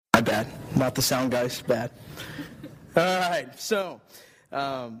Bad. Not the sound guys. Bad. All right. So,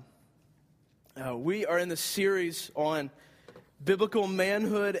 we are in the series on Biblical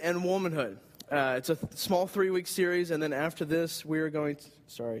Manhood and Womanhood. It's a small 3-week series, and then after this, we are going to...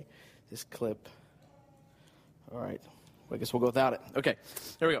 Sorry, this clip. All right. Well, I guess we'll go without it. Okay.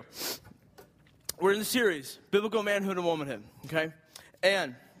 There we go. We're in the series, Biblical Manhood and Womanhood. Okay?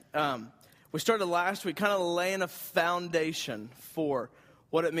 And we started last week kind of laying a foundation for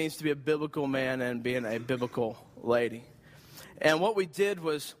what it means to be a biblical man and being a biblical lady. And what we did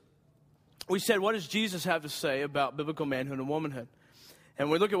was, we said, what does Jesus have to say about biblical manhood and womanhood?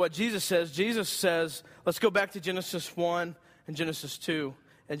 And we look at what Jesus says, let's go back to Genesis 1 and Genesis 2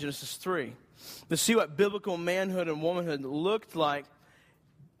 and Genesis 3 to see what biblical manhood and womanhood looked like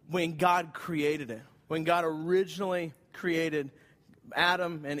when God created it. When God originally created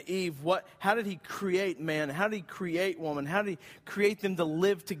Adam and Eve, how did he create man? How did he create woman? How did he create them to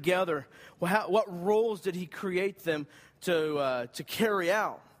live together? What roles did he create them to carry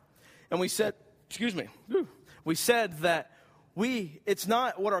out? And we said, we said that it's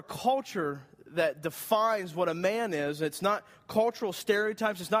not what our culture that defines what a man is. It's not cultural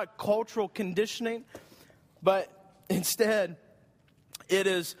stereotypes. It's not cultural conditioning. But instead, it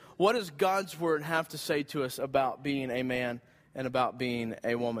is, what does God's word have to say to us about being a man and about being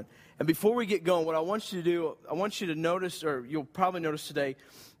a woman? And before we get going, what I want you to do, I want you to notice, or you'll probably notice today,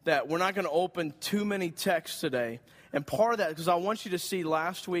 that we're not going to open too many texts today. And part of that, because I want you to see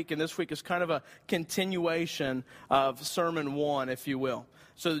last week and this week is kind of a continuation of Sermon 1, if you will.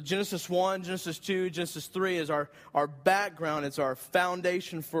 So Genesis 1, Genesis 2, Genesis 3 is our background. It's our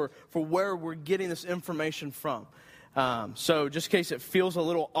foundation for where we're getting this information from. So just in case it feels a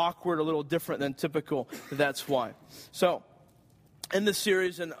little awkward, a little different than typical, that's why. So in this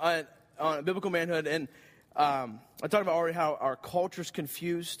series on biblical manhood, and I talked about already how our culture's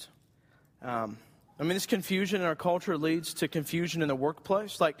confused. This confusion in our culture leads to confusion in the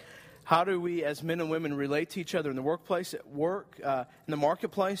workplace. Like, how do we as men and women relate to each other in the workplace, at work, in the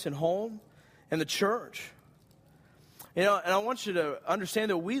marketplace, in home, in the church? And I want you to understand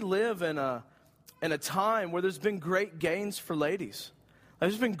that we live in a time where there's been great gains for ladies.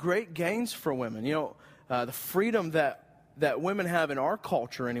 There's been great gains for women. The freedom that women have in our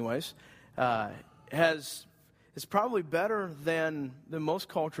culture, anyways, is probably better than most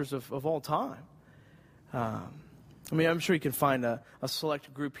cultures of all time. I'm sure you can find a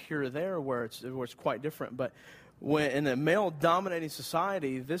select group here or there where it's quite different. But when in a male-dominating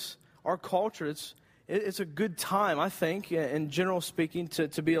society, our culture, it's a good time, I think, in general speaking,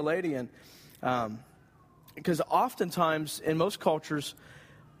 to be a lady. And because oftentimes in most cultures,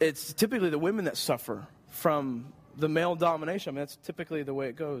 it's typically the women that suffer from the male domination. That's typically the way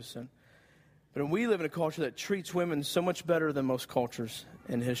it goes. But we live in a culture that treats women so much better than most cultures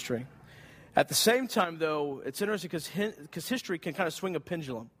in history. At the same time, though, it's interesting because history can kind of swing a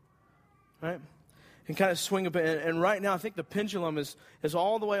pendulum, right? Can kind of swing and right now I think the pendulum is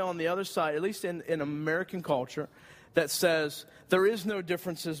all the way on the other side, at least in American culture, that says there is no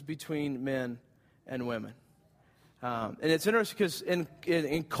differences between men and women. And it's interesting because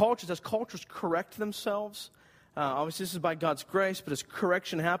in cultures, as cultures correct themselves, obviously this is by God's grace, but as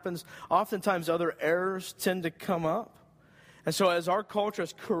correction happens, oftentimes other errors tend to come up. And so as our culture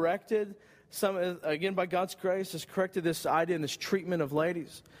has corrected, again by God's grace, has corrected this idea and this treatment of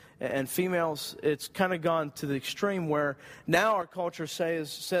ladies and females, it's kind of gone to the extreme where now our culture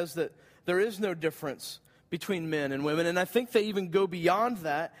says that there is no difference between men and women. And I think they even go beyond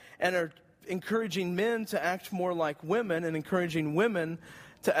that and are encouraging men to act more like women and encouraging women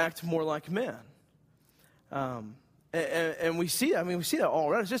to act more like men. And we see that. We see that all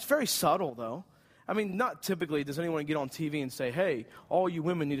around. It's just very subtle, though. Not typically does anyone get on TV and say, hey, all you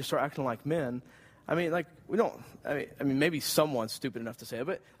women need to start acting like men. We don't, maybe someone's stupid enough to say it,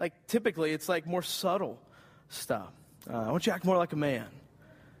 but typically it's more subtle stuff. I want you to act more like a man.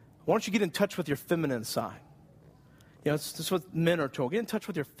 Why don't you get in touch with your feminine side? That's what men are told. Get in touch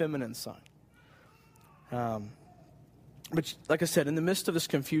with your feminine side. But like I said, in the midst of this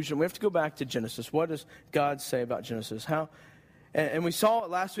confusion, we have to go back to Genesis. What does God say about Genesis? And we saw it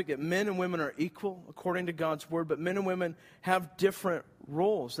last week that men and women are equal according to God's word, but men and women have different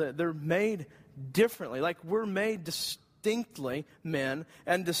roles. They're made differently. We're made distinctly men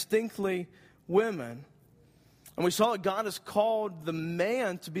and distinctly women. And we saw that God has called the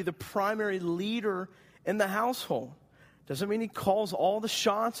man to be the primary leader in the household. Doesn't mean he calls all the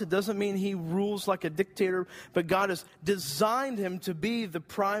shots. It doesn't mean he rules like a dictator. But God has designed him to be the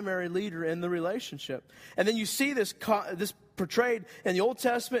primary leader in the relationship. And then you see this portrayed in the Old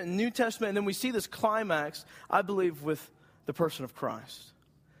Testament and New Testament. And then we see this climax, I believe, with the person of Christ.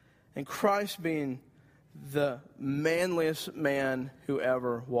 and Christ being the manliest man who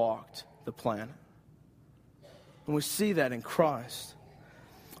ever walked the planet. And we see that in Christ.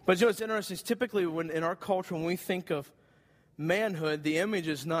 But you know what's interesting is typically in our culture, when we think of manhood, the image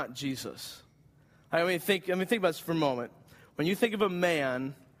is not Jesus. Think about this for a moment. When you think of a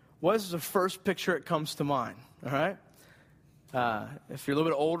man, what is the first picture that comes to mind? All right? If you're a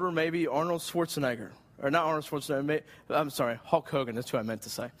little bit older, maybe Arnold Schwarzenegger. Or not Arnold Schwarzenegger. I'm sorry, Hulk Hogan. That's what I meant to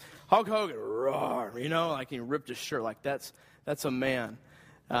say. Hulk Hogan, roar, like he ripped his shirt. Like that's a man.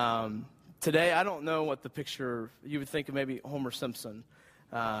 Today, I don't know what the picture, you would think of maybe Homer Simpson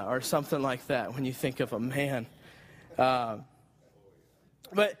or something like that when you think of a man. But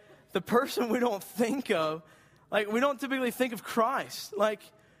the person we don't think of, we don't typically think of Christ.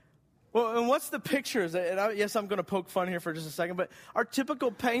 And what's the pictures? Yes, I'm going to poke fun here for just a second, but our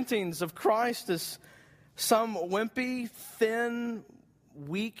typical paintings of Christ is some wimpy, thin,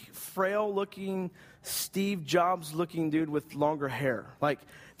 weak, frail-looking, Steve Jobs-looking dude with longer hair.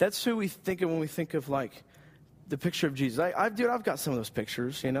 That's who we think of when we think of, the picture of Jesus. I've got some of those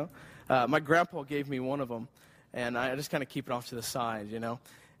pictures, My grandpa gave me one of them, and I just kind of keep it off to the side,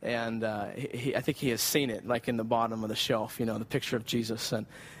 And I think he has seen it, in the bottom of the shelf, the picture of Jesus. And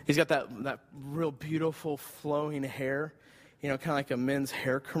he's got that real beautiful flowing hair, kind of like a men's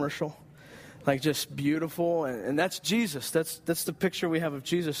hair commercial. Just beautiful. And that's Jesus. That's the picture we have of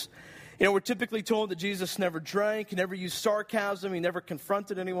Jesus. We're typically told that Jesus never drank, he never used sarcasm, he never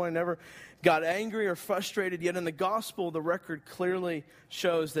confronted anyone, he never got angry or frustrated. Yet in the gospel, the record clearly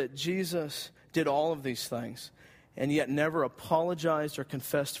shows that Jesus did all of these things, and yet never apologized or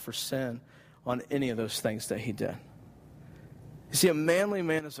confessed for sin on any of those things that he did. You see, a manly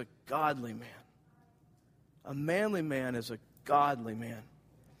man is a godly man. A manly man is a godly man.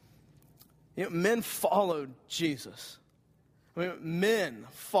 Men followed Jesus. Men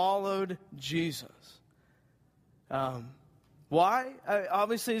followed Jesus. Why?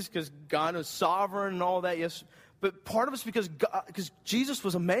 Obviously, it's because God is sovereign and all that, yes. But part of it's because Jesus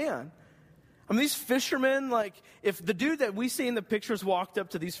was a man. These fishermen, if the dude that we see in the pictures walked up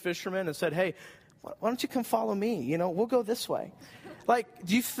to these fishermen and said, hey, why don't you come follow me? We'll go this way.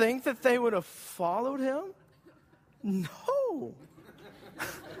 Do you think that they would have followed him? No.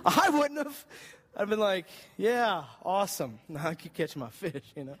 I wouldn't have. I'd been like, yeah, awesome. Now I keep catching my fish,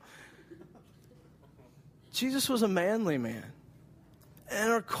 Jesus was a manly man. And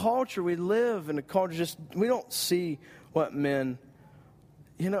in our culture, we live in a culture we don't see what men,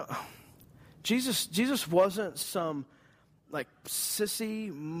 Jesus wasn't some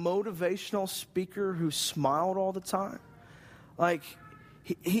sissy motivational speaker who smiled all the time.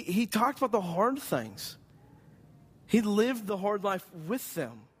 He talked about the hard things. He lived the hard life with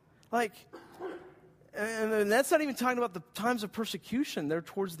them. And that's not even talking about the times of persecution there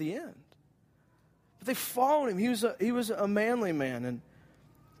towards the end. But they followed him. He was a manly man.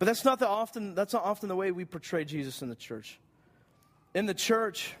 But that's not often the way we portray Jesus in the church. In the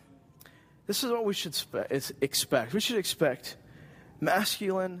church, this is what we should expect. We should expect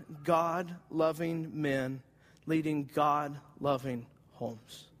masculine, God-loving men leading God-loving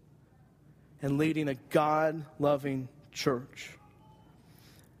homes and leading a God-loving church.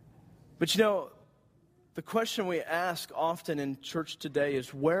 But the question we ask often in church today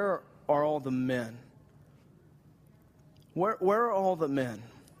is, where are all the men? Where are all the men?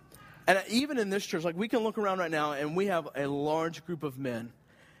 And even in this church, we can look around right now and we have a large group of men.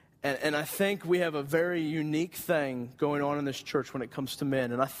 And I think we have a very unique thing going on in this church when it comes to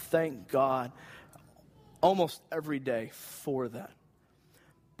men. And I thank God almost every day for that.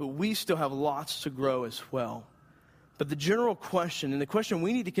 But we still have lots to grow as well. But the general question, and the question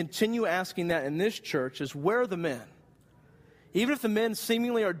we need to continue asking that in this church, is, where are the men? Even if the men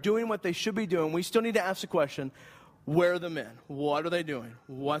seemingly are doing what they should be doing, we still need to ask the question, where are the men? What are they doing?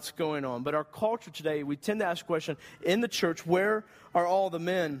 What's going on? But our culture today, we tend to ask the question in the church, where are all the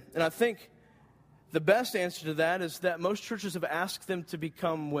men? And I think the best answer to that is that most churches have asked them to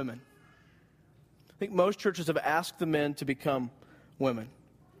become women. I think most churches have asked the men to become women.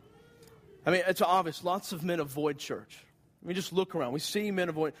 It's obvious. Lots of men avoid church. Just look around. We see men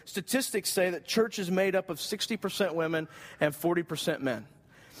avoid. Statistics say that church is made up of 60% women and 40% men.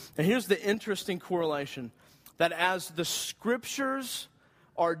 And here's the interesting correlation. That as the scriptures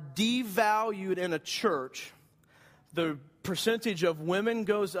are devalued in a church, the percentage of women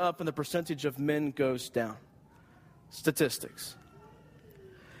goes up and the percentage of men goes down. Statistics.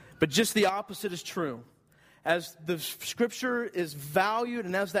 But just the opposite is true. As the scripture is valued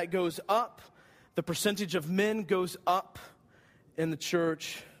and as that goes up, the percentage of men goes up in the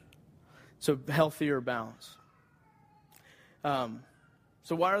church. So healthier balance.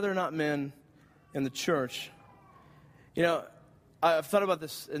 So why are there not men in the church? You know, I've thought about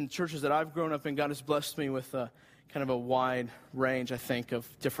this in churches that I've grown up in. God has blessed me with kind of a wide range, I think, of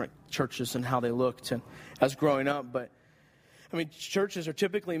different churches and how they looked and as growing up. But, I mean, churches are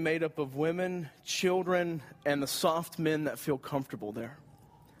typically made up of women, children, and the soft men that feel comfortable there.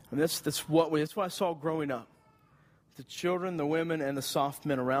 And that's what I saw growing up. The children, the women, and the soft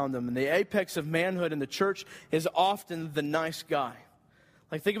men around them. And the apex of manhood in the church is often the nice guy.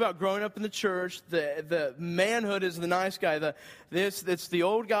 Like, think about growing up in the church. The manhood is the nice guy. It's the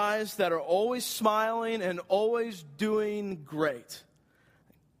old guys that are always smiling and always doing great.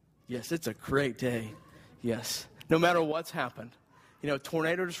 Yes, it's a great day. Yes, no matter what's happened. You know,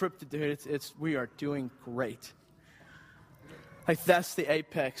 tornado just ripped the dude. We are doing great. Like, that's the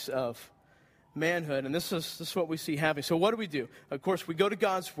apex of manhood, and this is what we see happening. So what do? Of course, we go to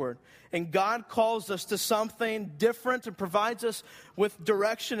God's Word, and God calls us to something different and provides us with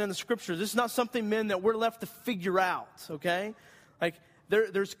direction in the Scriptures. This is not something, men, that we're left to figure out, okay? Like,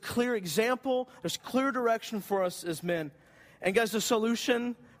 there's clear example, there's clear direction for us as men. And guys, the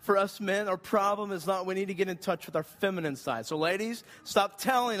solution for us men, our problem is not we need to get in touch with our feminine side. So ladies, stop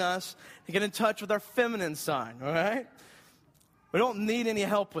telling us to get in touch with our feminine side, all right? We don't need any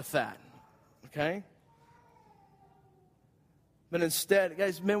help with that. Okay? But instead,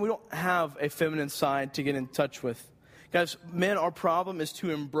 guys, men, we don't have a feminine side to get in touch with. Guys, men, our problem is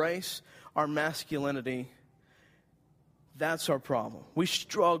to embrace our masculinity. That's our problem. We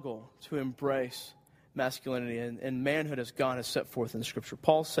struggle to embrace masculinity and manhood as God has set forth in the Scripture.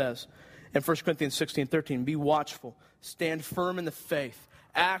 Paul says in 1 Corinthians 16:13, be watchful, stand firm in the faith,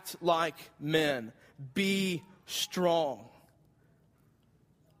 act like men, be strong.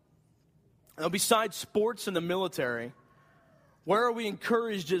 Now, besides sports and the military, where are we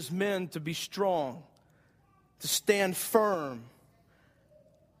encouraged as men to be strong, to stand firm?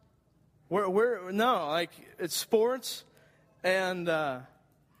 No, like, it's sports and the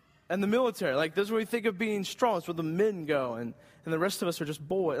military. Like, this is where we think of being strong. It's where the men go, and the rest of us are just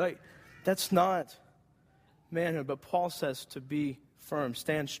boys. Like, that's not manhood. But Paul says to be firm,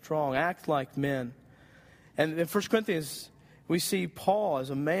 stand strong, act like men. And in 1 Corinthians, we see Paul as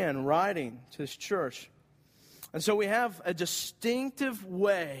a man writing to this church. And so we have a distinctive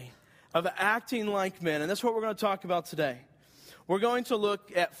way of acting like men. And that's what we're going to talk about today. We're going to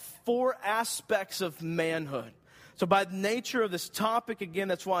look at 4 aspects of manhood. So by the nature of this topic, again,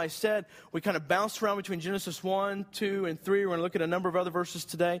 that's why I said we kind of bounced around between Genesis 1, 2, and 3. We're going to look at a number of other verses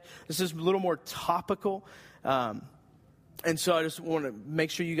today. This is a little more topical. And so I just want to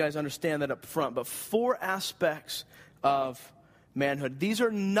make sure you guys understand that up front. But 4 aspects of manhood. These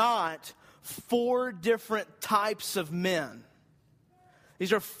are not 4 different types of men.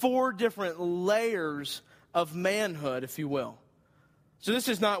 These are 4 different layers of manhood, if you will. So this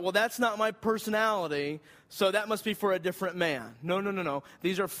is not, well, that's not my personality, so that must be for a different man. No.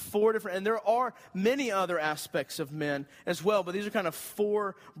 These are 4 different, and there are many other aspects of men as well, but these are kind of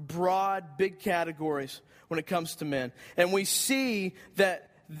 4 broad, big categories when it comes to men. And we see that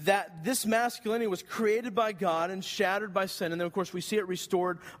this masculinity was created by God and shattered by sin. And then, of course, we see it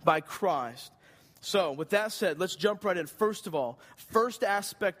restored by Christ. So, with that said, let's jump right in. First of all, first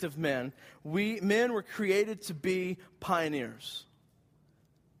aspect of men. Men were created to be pioneers.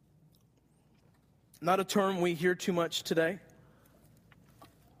 Not a term we hear too much today.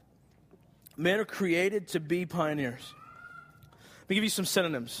 Men are created to be pioneers. Let me give you some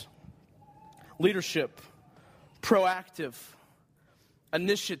synonyms. Leadership, proactive,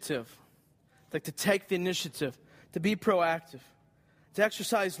 initiative, like to take the initiative, to be proactive, to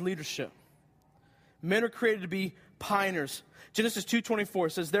exercise leadership. Men are created to be pioneers. Genesis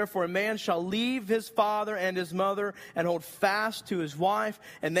 2:24 says, therefore a man shall leave his father and his mother and hold fast to his wife,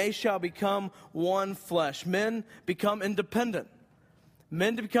 and they shall become one flesh. Men become independent.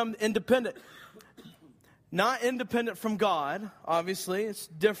 Men to become independent. Not independent from God, obviously. It's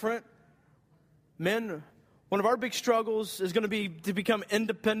different. Men, one of our big struggles is going to be to become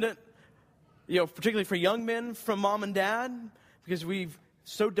independent, particularly for young men, from mom and dad, because we've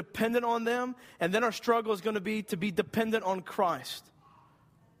so dependent on them. And then our struggle is going to be dependent on Christ.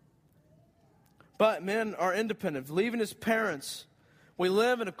 But men are independent, leaving his parents. We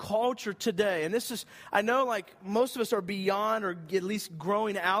live in a culture today, and this is, I know, like, most of us are beyond or at least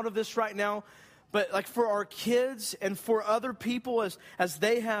growing out of this right now. But like for our kids and for other people as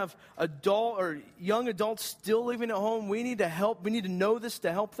they have adult or young adults still living at home, we need to help. We need to know this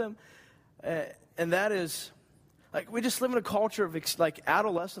to help them. And that is, like, we just live in a culture of like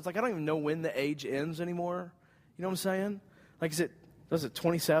adolescence. Like, I don't even know when the age ends anymore. You know what I'm saying? Like, was it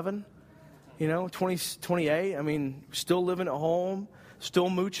 27? 20, 28? I mean, still living at home. still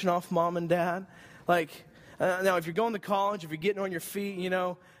mooching off mom and dad. Like, now if you're going to college, if you're getting on your feet,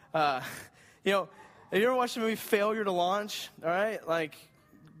 have you ever watched the movie Failure to Launch? All right, like,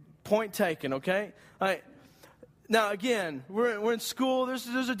 point taken, okay? All right. Now, again, we're in school.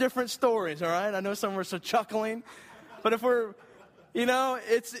 Those are different stories, all right? I know some of us are chuckling. But if we're,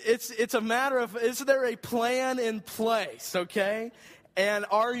 it's a matter of, is there a plan in place, okay? And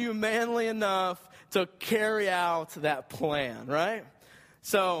are you manly enough to carry out that plan, right?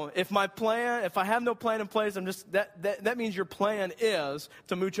 So if I have no plan in place, that means your plan is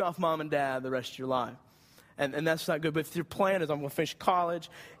to mooch off mom and dad the rest of your life. And that's not good. But if your plan is I'm going to finish college,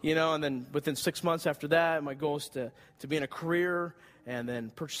 and then within 6 months after that, my goal is to be in a career and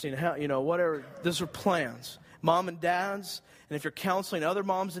then purchasing a house, whatever. Those are plans. Mom and dads, and if you're counseling other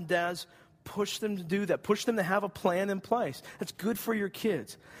moms and dads, push them to do that. Push them to have a plan in place. That's good for your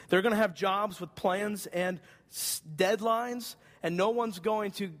kids. They're going to have jobs with plans and deadlines, and no one's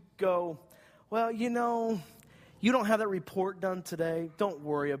going to go, well, you don't have that report done today. Don't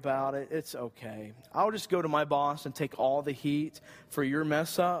worry about it. It's okay. I'll just go to my boss and take all the heat for your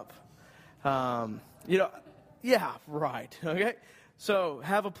mess up. Yeah, right. Okay? So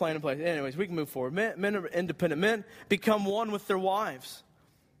have a plan in place. Anyways, we can move forward. Men are independent. Men become one with their wives.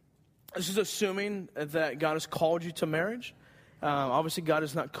 This is assuming that God has called you to marriage. Obviously, God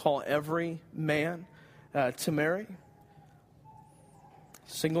does not call every man to marry.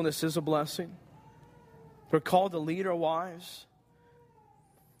 Singleness is a blessing. We're called to lead our wives.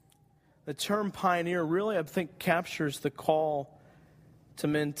 The term pioneer really, I think, captures the call to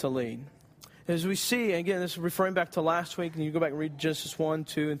men to lead. As we see, again, this is referring back to last week, and you go back and read Genesis 1,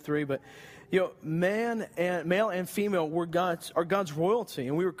 2, and 3, but male and female are God's royalty,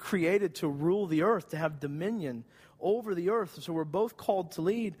 and we were created to rule the earth, to have dominion over the earth. So we're both called to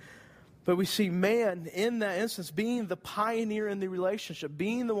lead. But we see man, in that instance, being the pioneer in the relationship,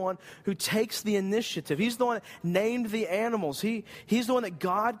 being the one who takes the initiative. He's the one that named the animals. He's the one that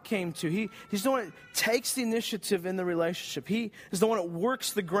God came to. He's the one that takes the initiative in the relationship. He is the one that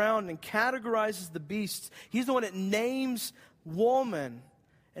works the ground and categorizes the beasts. He's the one that names woman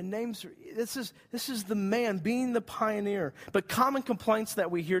and names her. This is the man being the pioneer. But common complaints that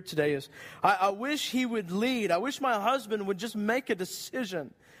we hear today is, I wish he would lead. I wish my husband would just make a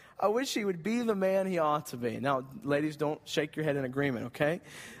decision. I wish he would be the man he ought to be. Now, ladies, don't shake your head in agreement, okay?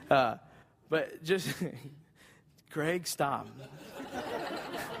 But just, Greg, stop.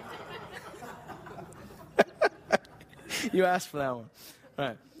 You asked for that one. All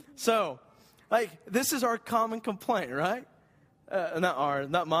right. So, this is our common complaint, right?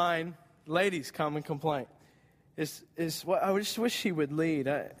 Not mine. Ladies' common complaint is what I just wish he would lead.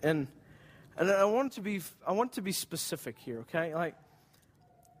 And I want to be specific here, okay?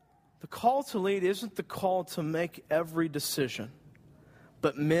 The call to lead isn't the call to make every decision.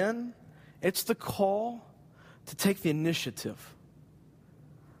 But men, it's the call to take the initiative,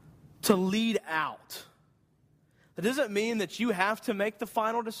 to lead out. That doesn't mean that you have to make the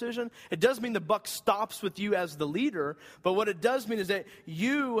final decision. It does mean the buck stops with you as the leader. But what it does mean is that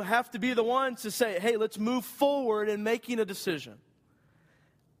you have to be the one to say, hey, let's move forward in making a decision.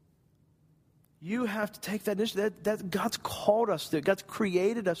 You have to take that initiative. That God's called us to. God's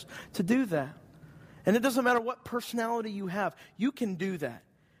created us to do that. And it doesn't matter what personality you have. You can do that.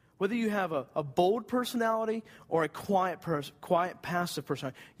 Whether you have a bold personality or a quiet, passive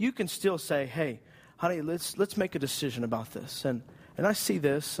personality, you can still say, hey, honey, let's make a decision about this. And I see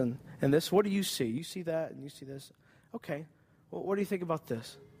this and this. What do you see? You see that and you see this. Okay. Well, what do you think about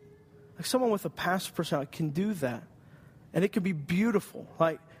this? Someone with a passive personality can do that. And it can be beautiful.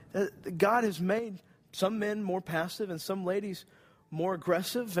 God has made some men more passive and some ladies more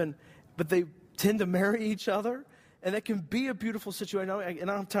aggressive, but they tend to marry each other, and that can be a beautiful situation. And I don't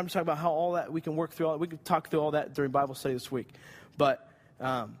have time to talk about how all that we can work through. We can talk through all that during Bible study this week. But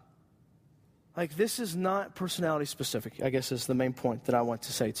this is not personality specific, I guess is the main point that I want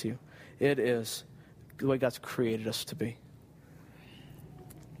to say to you. It is the way God's created us to be.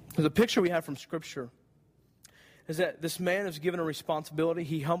 The picture we have from Scripture is that this man is given a responsibility.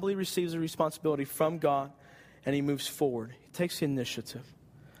 He humbly receives a responsibility from God, and he moves forward. He takes the initiative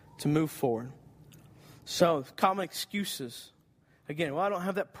to move forward. So, common excuses. Again, I don't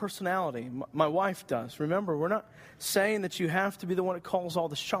have that personality. My wife does. Remember, we're not saying that you have to be the one that calls all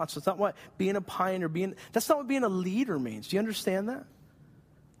the shots. That's not what being a pioneer, that's not what being a leader means. Do you understand that?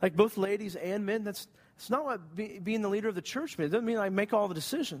 Both ladies and men, that's not what being the leader of the church means. It doesn't mean I make all the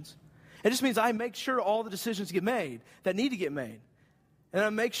decisions. It just means I make sure all the decisions get made that need to get made. And I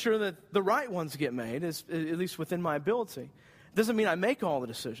make sure that the right ones get made, at least within my ability. It doesn't mean I make all the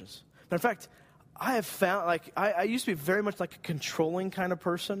decisions. But in fact, I have found, like, I used to be very much like a controlling kind of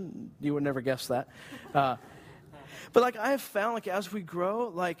person. You would never guess that. But, like, I have found, like, as we grow,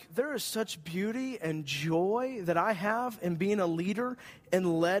 like, there is such beauty and joy that I have in being a leader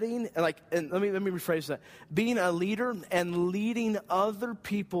and letting, like, and let me rephrase that. Being a leader and leading other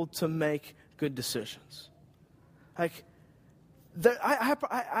people to make good decisions. Like, I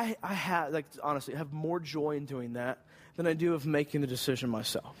have, like, honestly, I have more joy in doing that than I do of making the decision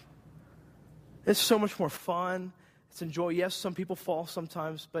myself. It's so much more fun. It's enjoy. Yes, some people fall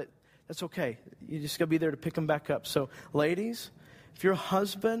sometimes, but that's okay. You just got to be there to pick them back up. So, ladies, if your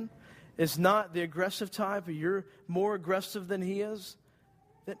husband is not the aggressive type, or you're more aggressive than he is,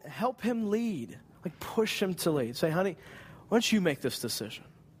 then help him lead. Like, push him to lead. Say, honey, why don't you make this decision?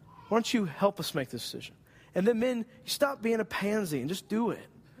 Why don't you help us make this decision? And then men, stop being a pansy and just do it.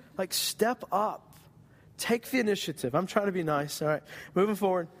 Like, step up. Take the initiative. I'm trying to be nice. All right, moving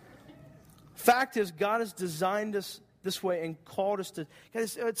forward. Fact is, God has designed us this way and called us to.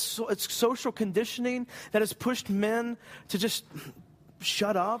 It's social conditioning that has pushed men to just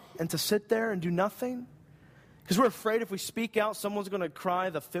shut up and to sit there and do nothing. Because we're afraid if we speak out, someone's going to cry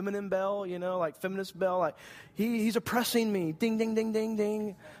the feminine bell, like feminist bell, like, he's oppressing me. Ding, ding, ding, ding,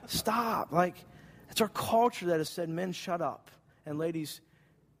 ding. Stop. Like, it's our culture that has said, men, shut up. And ladies,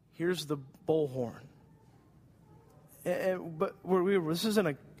 here's the bullhorn. But this isn't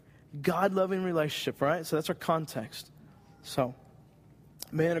a God-loving relationship, right? So that's our context. So,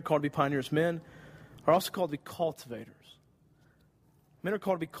 men are called to be pioneers. Men are also called to be cultivators. Men are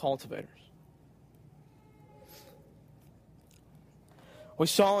called to be cultivators. We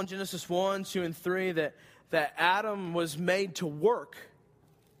saw in Genesis 1, 2, and 3 that Adam was made to work.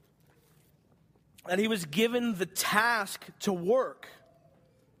 And he was given the task to work.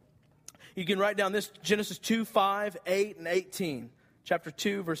 You can write down this, Genesis 2, 5, 8, and 18. Chapter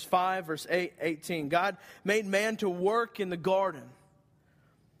 2, verse 5, verse 8, 18. God made man to work in the garden.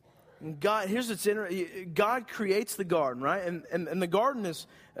 And God creates the garden, right? And the garden is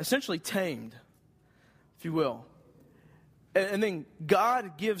essentially tamed, if you will. And then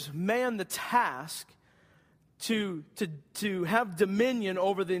God gives man the task to have dominion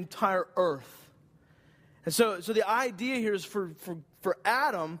over the entire earth. And so the idea here is for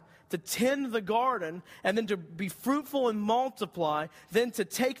Adam to tend the garden, and then to be fruitful and multiply, then to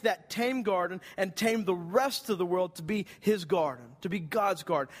take that tame garden and tame the rest of the world to be his garden, to be God's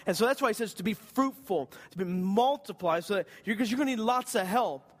garden. And so that's why he says to be fruitful, to be multiply, so that because you're going to need lots of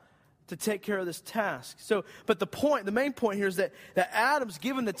help to take care of this task. So, but the main point here is that Adam's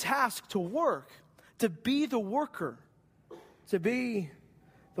given the task to work, to be the worker, to be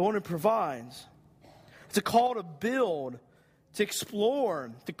the one who provides. It's a call to build, to explore,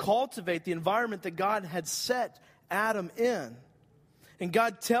 to cultivate the environment that God had set Adam in. And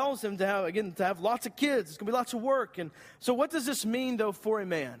God tells him to have lots of kids. It's going to be lots of work. And so what does this mean, though, for a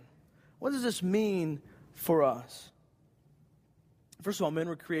man? What does this mean for us? First of all, men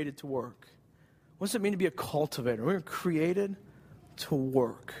were created to work. What does it mean to be a cultivator? We were created to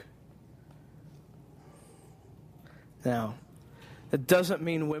work. Now, that doesn't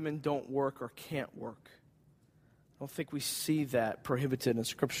mean women don't work or can't work. I don't think we see that prohibited in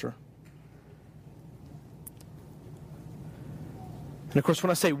Scripture. And of course, when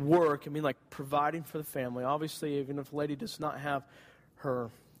I say work, I mean like providing for the family. Obviously, even if a lady does not have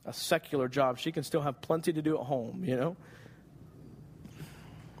a secular job, she can still have plenty to do at home,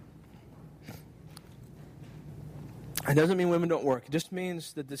 It doesn't mean women don't work. It just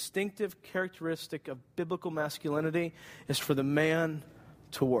means the distinctive characteristic of biblical masculinity is for the man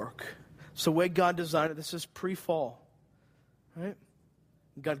to work. So the way God designed it, this is pre-fall, right?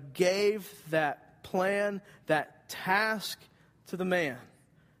 God gave that plan, that task to the man,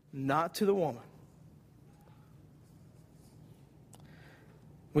 not to the woman.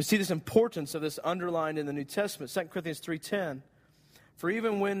 We see this importance of this underlined in the New Testament, 2 Corinthians 3:10. For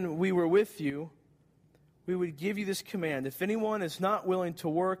even when we were with you, we would give you this command. If anyone is not willing to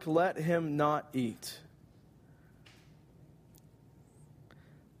work, let him not eat.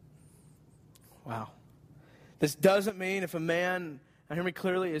 Wow. This doesn't mean if a man, now hear me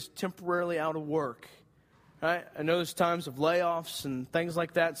clearly, is temporarily out of work. Right? I know there's times of layoffs and things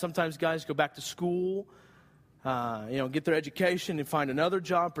like that. Sometimes guys go back to school, get their education and find another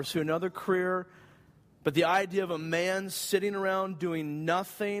job, pursue another career. But the idea of a man sitting around doing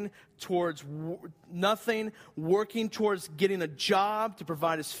nothing, working towards getting a job to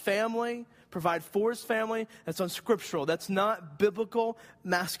provide his family, provide for his family, that's unscriptural. That's not biblical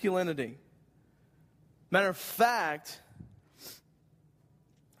masculinity. Matter of fact,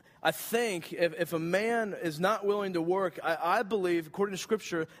 I think if a man is not willing to work, I believe, according to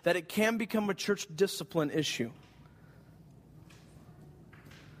Scripture, that it can become a church discipline issue.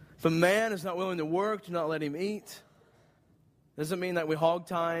 If a man is not willing to work, do not let him eat. Doesn't mean that we hog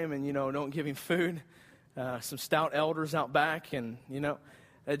time and, don't give him food. Some stout elders out back and,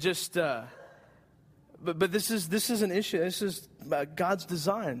 it just... But this is an issue. This is God's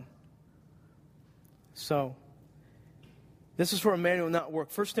design. So, this is for a man who will not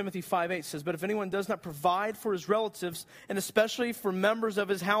work. 1 Timothy 5:8 says, "But if anyone does not provide for his relatives, and especially for members of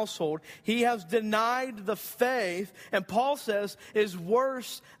his household, he has denied the faith," and Paul says, "is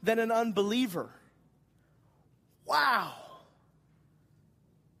worse than an unbeliever." Wow.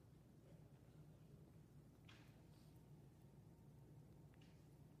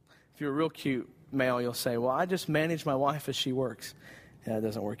 If you're real cute male, you'll say, "Well, I just manage my wife as she works." Yeah, it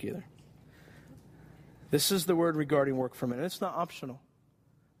doesn't work either. This is the word regarding work for men. It's not optional.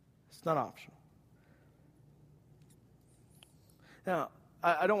 It's not optional. Now,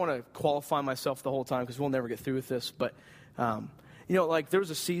 I don't want to qualify myself the whole time because we'll never get through with this. But, there was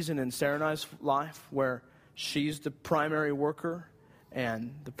a season in Sarah and I's life where she's the primary worker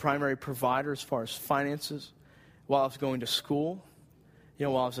and the primary provider as far as finances while I was going to school.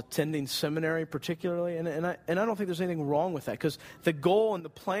 While I was attending seminary particularly, and I don't think there's anything wrong with that, because the goal and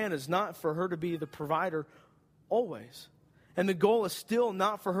the plan is not for her to be the provider always. And the goal is still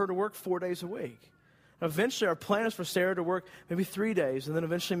not for her to work 4 days a week. Eventually, our plan is for Sarah to work maybe 3 days, and then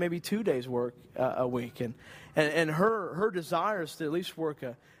eventually maybe 2 days work a week. And her desire is to at least work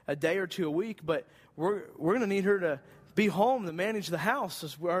a day or two a week, but we're going to need her to be home to manage the house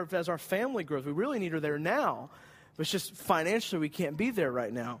as our family grows. We really need her there now. But it's just financially we can't be there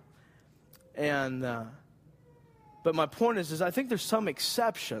right now. And but my point is I think there's some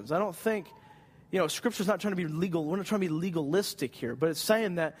exceptions. I don't think, Scripture's not trying to be legal. We're not trying to be legalistic here. But it's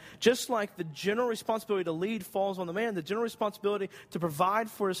saying that just like the general responsibility to lead falls on the man, the general responsibility to provide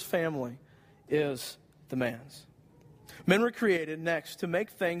for his family is the man's. Men were created next to make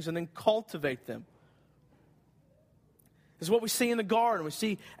things and then cultivate them. This is what we see in the garden. We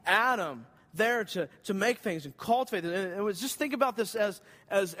see Adam there to make things and cultivate them. And just think about this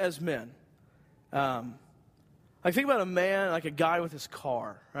as men. Think about a man, like a guy with his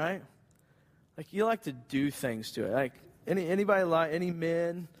car, right? Like you like to do things to it. Like any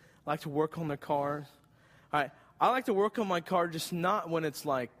men like to work on their cars. All right, I like to work on my car, just not when it's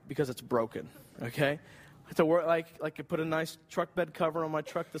because it's broken. Okay, I like to work like I put a nice truck bed cover on my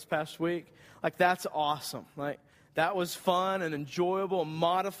truck this past week. That's awesome. That was fun and enjoyable.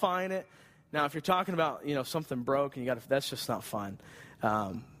 Modifying it. Now, if you're talking about, something broke and that's just not fun.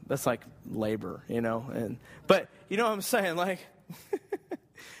 That's like labor, but you know what I'm saying?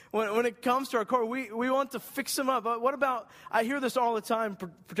 When it comes to our car, we want to fix them up. But what about, I hear this all the time,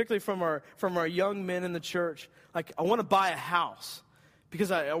 particularly from our young men in the church. I want to buy a house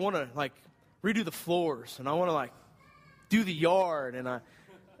because I want to redo the floors and I want to do the yard and I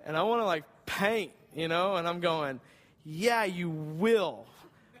want to paint, and I'm going, yeah, you will.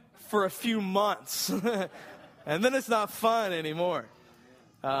 For a few months, and then it's not fun anymore.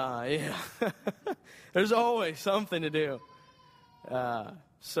 Yeah, there's always something to do.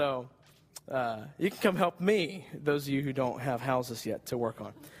 So you can come help me. Those of you who don't have houses yet to work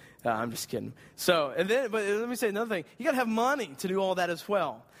on. I'm just kidding. But let me say another thing. You got to have money to do all that as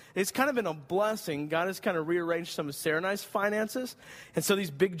well. It's kind of been a blessing. God has kind of rearranged some of Sarah and I's finances, and so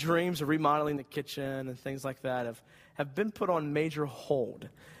these big dreams of remodeling the kitchen and things like that have been put on major hold.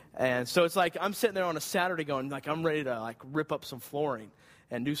 And so it's I'm sitting there on a Saturday going, I'm ready to rip up some flooring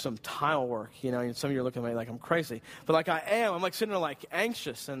and do some tile work, and some of you are looking at me like I'm crazy. But I am, I'm sitting there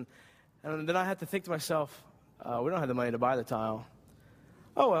anxious. And then I have to think to myself, we don't have the money to buy the tile.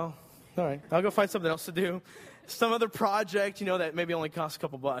 Oh, well, all right. I'll go find something else to do. Some other project, that maybe only costs a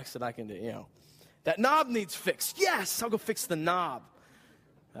couple bucks that I can do, That knob needs fixed. Yes, I'll go fix the knob.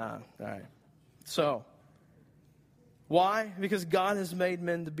 All right. So, why? Because God has made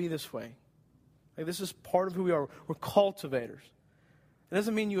men to be this way. This is part of who we are. We're cultivators. It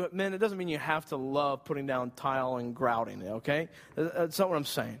doesn't mean you have to love putting down tile and grouting, okay? That's not what I'm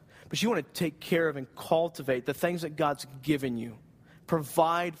saying. But you want to take care of and cultivate the things that God's given you.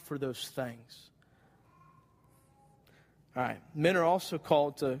 Provide for those things. All right. Men are also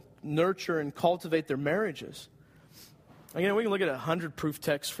called to nurture and cultivate their marriages. Again, we can look at 100 proof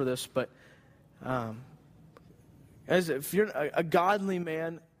texts for this, but as if you're a godly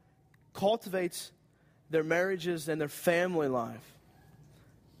man, cultivates their marriages and their family life.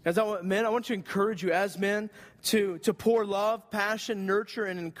 As I want to encourage you as men to pour love, passion, nurture,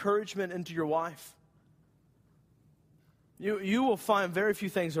 and encouragement into your wife. You will find very few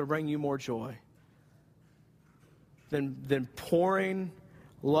things that will bring you more joy than pouring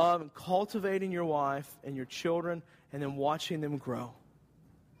love and cultivating your wife and your children and then watching them grow.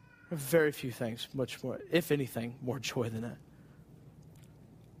 There are very few things, much more, if anything, more joy than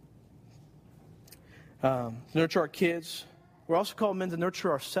that. Nurture our kids. We're also called men to nurture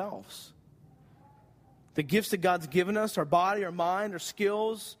ourselves. The gifts that God's given us, our body, our mind, our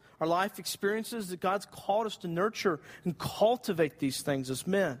skills, our life experiences, that God's called us to nurture and cultivate these things as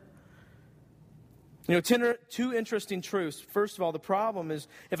men. You know, two interesting truths. First of all, the problem is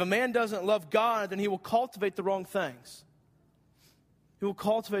if a man doesn't love God, then he will cultivate the wrong things. He will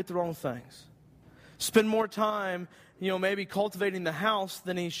cultivate the wrong things. Spend more time, maybe cultivating the house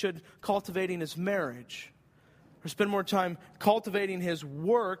than he should cultivating his marriage. Or spend more time cultivating his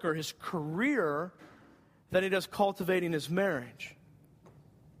work or his career than he does cultivating his marriage.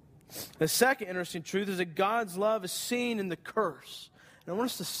 The second interesting truth is that God's love is seen in the curse. And I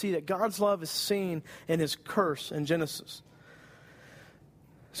want us to see that God's love is seen in his curse in Genesis.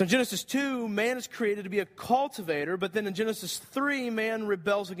 So in Genesis 2, man is created to be a cultivator, but then in Genesis 3, man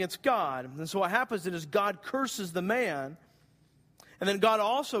rebels against God. And so what happens is God curses the man, and then God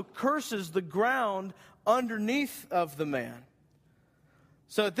also curses the ground underneath of the man.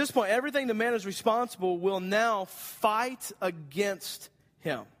 So at this point, everything the man is responsible will now fight against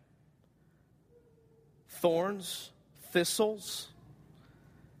him. Thorns, thistles.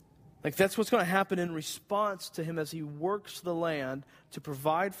 Like that's what's going to happen in response to him as he works the land to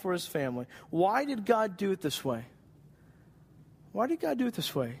provide for his family. Why did God do it this way? Why did God do it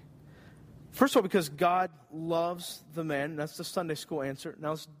this way? First of all, because God loves the man. That's the Sunday school answer.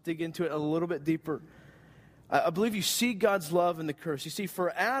 Now let's dig into it a little bit deeper. I believe you see God's love in the curse. You see,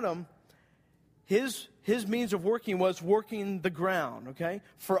 for Adam, his means of working was working the ground, okay?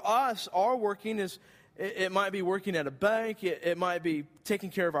 For us, our working is... It might be working at a bank. It might be taking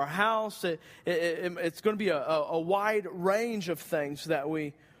care of our house. It's going to be a wide range of things that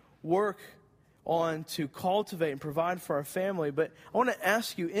we work on to cultivate and provide for our family. But I want to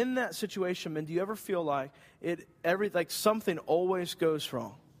ask you, in that situation, man, do you ever feel like something always goes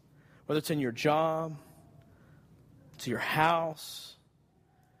wrong? Whether it's in your job, to your house.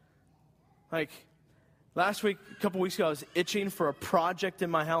 Like last week, a couple weeks ago, I was itching for a project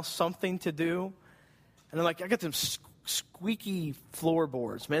in my house, something to do. And I got them squeaky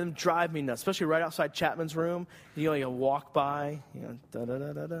floorboards, man. Them drive me nuts, especially right outside Chapman's room. You walk by, and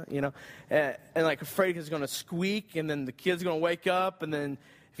afraid it's going to squeak, and then the kid's going to wake up, and then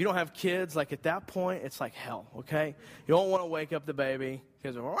if you don't have kids, at that point, it's like hell, okay? You don't want to wake up the baby,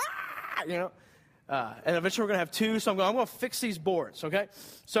 because, and eventually we're going to have two, so I'm going to fix these boards, okay?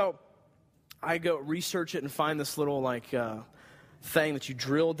 So I go research it and find this little, thing that you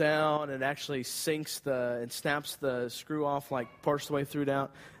drill down and actually sinks and snaps the screw off part of the way through down,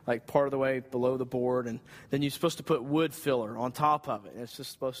 part of the way below the board, and then you're supposed to put wood filler on top of it. It's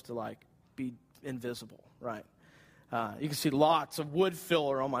just supposed to be invisible, right? You can see lots of wood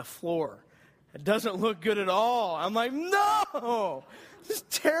filler on my floor. It doesn't look good at all. I'm like, no, this is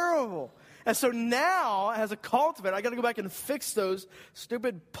terrible. And so now, as a cultivator, I got to go back and fix those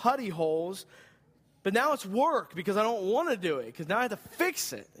stupid putty holes. But now it's work because I don't want to do it because now I have to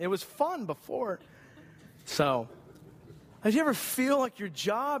fix it. It was fun before. So, did you ever feel like your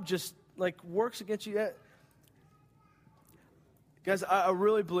job just works against you? Guys, I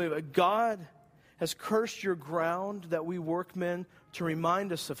really believe that God has cursed your ground that we workmen to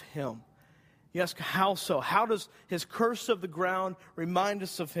remind us of him. You ask, how so? How does his curse of the ground remind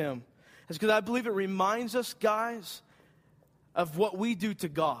us of him? It's because I believe it reminds us, guys, of what we do to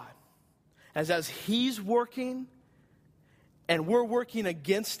God. As he's working and we're working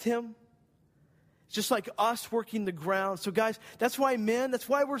against him, it's just like us working the ground. So guys, that's why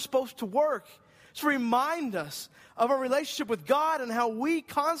we're supposed to work. It's to remind us of our relationship with God and how we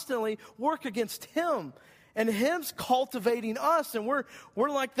constantly work against him. And him's cultivating us, and we're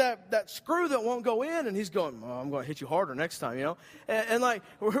like that screw that won't go in, and he's going, I'm going to hit you harder next time, And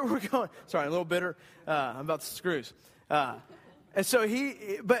we're going, sorry, a little bitter about the screws. And so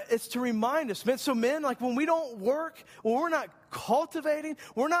but it's to remind us, man. So men, when we don't work, when we're not cultivating,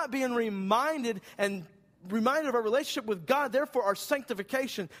 we're not being reminded of our relationship with God. Therefore, our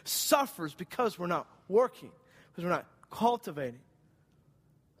sanctification suffers because we're not working, because we're not cultivating.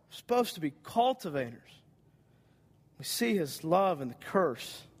 We're supposed to be cultivators. We see his love in the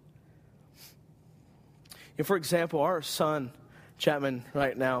curse. For example, our son, Chapman,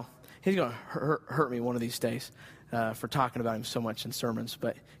 right now, he's going to hurt me one of these days. For talking about him so much in sermons,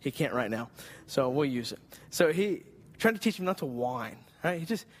 but he can't right now, so we'll use it. So he trying to teach him not to whine, Right? He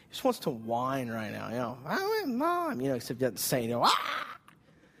just wants to whine right now. I want mom. Except he doesn't say, ah!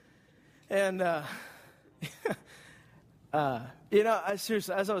 And,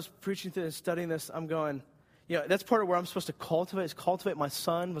 seriously, as I was preaching through and studying this, I'm going, that's part of where I'm supposed to cultivate my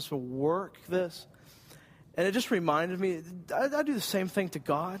son, I'm supposed to work this. And it just reminded me, I do the same thing to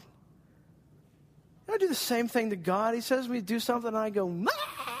God. I do the same thing to God. He says we do something, and I go,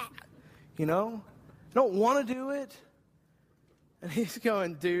 ah! I don't want to do it. And he's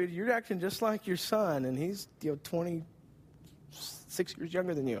going, dude, you're acting just like your son, and he's 26 years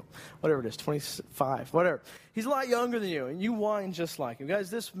younger than you. Whatever it is, 25, whatever. He's a lot younger than you, and you whine just like him.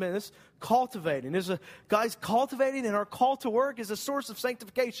 Guys, this cultivating. Guys, cultivating and our call to work is a source of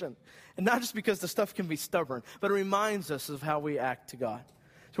sanctification. And not just because the stuff can be stubborn, but it reminds us of how we act to God.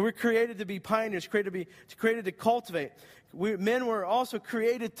 So we're created to be pioneers, created to cultivate. Men were also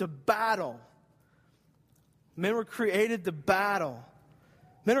created to battle. Men were created to battle.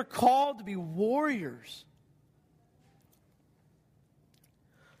 Men are called to be warriors.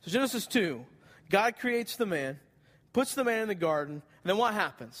 So Genesis 2, God creates the man, puts the man in the garden, and then what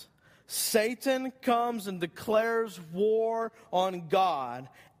happens? Satan comes and declares war on God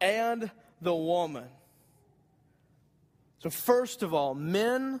and the woman. So first of all,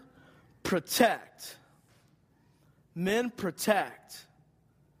 men protect. Men protect.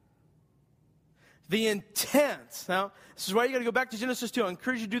 The intent. Now, this is why you got to go back to Genesis 2. I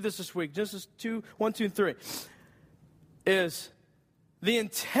encourage you to do this week. Genesis 2, 1, 2, and 3. Is the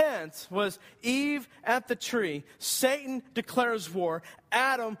intent was Eve at the tree. Satan declares war.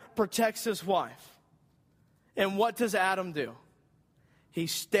 Adam protects his wife. And what does Adam do? He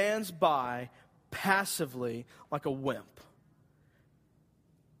stands by passively like a wimp.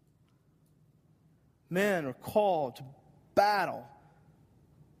 Men are called to battle,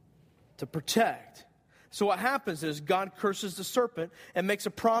 to protect. So what happens is God curses the serpent and makes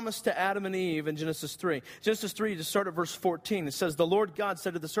a promise to Adam and Eve in Genesis 3. Genesis 3, to start at verse 14, it says, the Lord God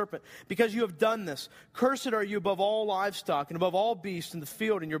said to the serpent, because you have done this, cursed are you above all livestock and above all beasts in the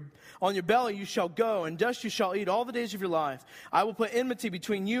field, and on your belly you shall go, and dust you shall eat all the days of your life. I will put enmity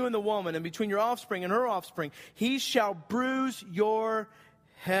between you and the woman, and between your offspring and her offspring. He shall bruise your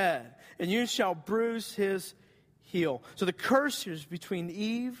head, and you shall bruise his heel. So the curse is between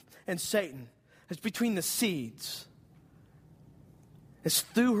Eve and Satan. It's between the seeds. It's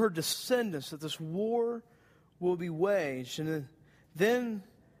through her descendants that this war will be waged. And then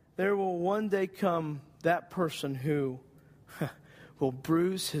there will one day come that person who will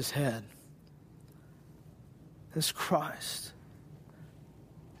bruise his head. It's Christ.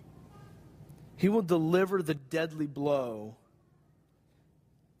 He will deliver the deadly blow.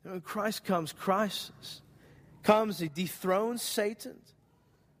 When Christ comes, he dethrones Satan.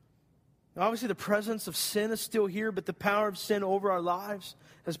 Obviously, the presence of sin is still here, but the power of sin over our lives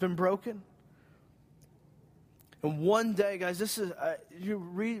has been broken. And one day, guys, this is you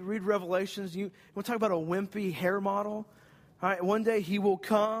read Revelations. You want to talk about a wimpy hair model? All right, one day he will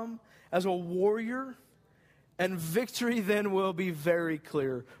come as a warrior, and victory then will be very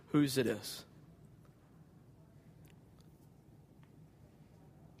clear whose it is.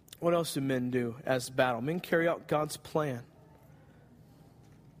 What else do men do as battle? Men carry out God's plan.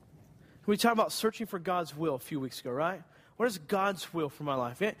 We talked about searching for God's will a few weeks ago, right? What is God's will for my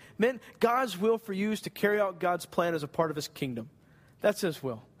life? Men, God's will for you is to carry out God's plan as a part of His kingdom. That's His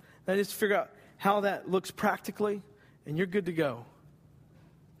will. Now just figure out how that looks practically, and you're good to go.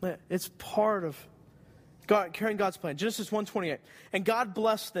 It's part of God carrying God's plan. Genesis 1:28. And God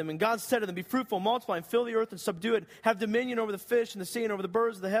blessed them, and God said to them, be fruitful, multiply, and fill the earth, and subdue it. Have dominion over the fish and the sea, and over the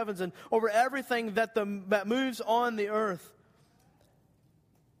birds of the heavens, and over everything that moves on the earth.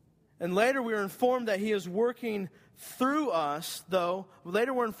 And later we are informed that He is working through us, though.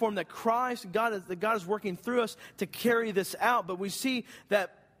 Later we're informed that God is working through us to carry this out. But we see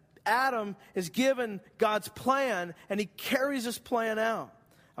that Adam is given God's plan, and he carries this plan out.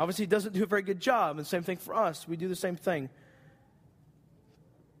 Obviously, he doesn't do a very good job, and same thing for us. We do the same thing.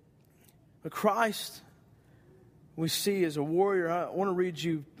 But Christ, we see as a warrior. I want to read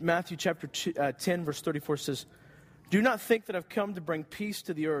you Matthew chapter 10, verse 34 says, do not think that I've come to bring peace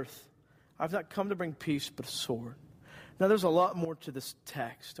to the earth. I've not come to bring peace, but a sword. Now, there's a lot more to this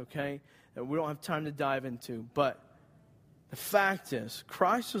text, okay, that we don't have time to dive into. But the fact is,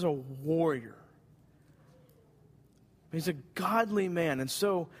 Christ is a warrior. He's a godly man. And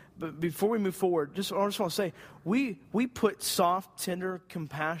so, but before we move forward, I just want to say, we put soft, tender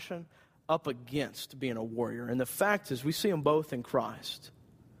compassion up against being a warrior. And the fact is, we see them both in Christ.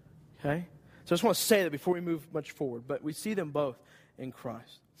 Okay? So I just want to say that before we move much forward. But we see them both in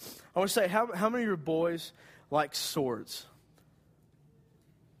Christ. I want to say, how many of your boys like swords?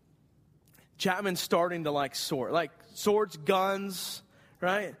 Chapman's starting to like swords, guns,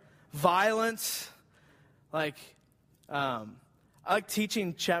 right? Violence. I like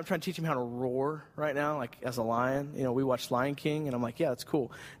teaching Chapman, trying to teach him how to roar right now, like as a lion. We watched Lion King, and I'm like, yeah, that's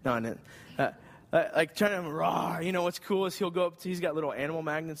cool. No, and like trying to roar. What's cool is he'll go up he's got little animal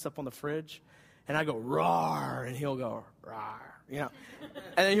magnets up on the fridge, and I go roar, and he'll go roar, and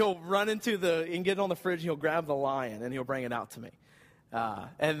then he'll run into and get it on the fridge, and he'll grab the lion, and he'll bring it out to me.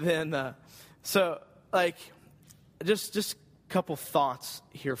 And then, just a couple thoughts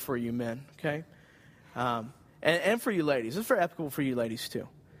here for you men, okay? And for you ladies. This is very applicable for you ladies too.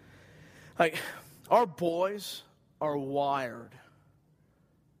 Like, our boys are wired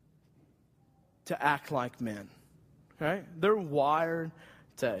to act like men, right? They're wired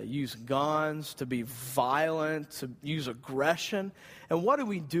to use guns, to be violent, to use aggression. And what do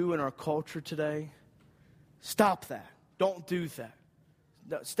we do in our culture today? Stop that. Don't do that.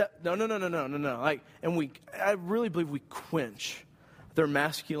 No. I really believe we quench their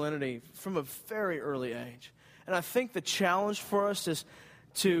masculinity from a very early age. And I think the challenge for us is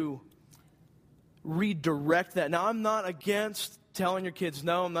to redirect that. Now, I'm not against telling your kids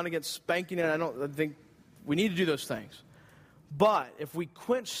no. I'm not against spanking it. I think we need to do those things. But if we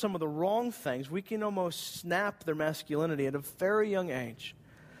quench some of the wrong things, we can almost snap their masculinity at a very young age.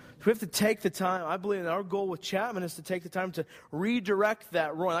 So we have to take the time. I believe that our goal with Chapman is to take the time to redirect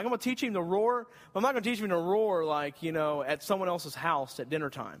that roar. Like, I'm going to teach him to roar. But I'm not going to teach him to roar at someone else's house at dinner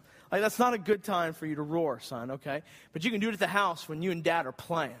time. Like, that's not a good time for you to roar, son, okay? But you can do it at the house when you and dad are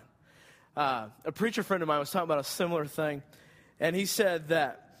playing. A preacher friend of mine was talking about a similar thing. And he said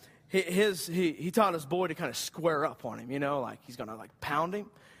that he taught his boy to kind of square up on him, like he's going to pound him.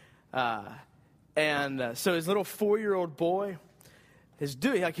 So his little 4-year-old boy,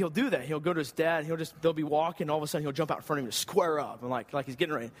 he'll do that. He'll go to his dad. They'll be walking. All of a sudden, he'll jump out in front of him to square up, and like he's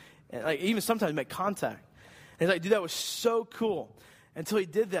getting ready, and even sometimes make contact. And he's like, dude, that was so cool. Until he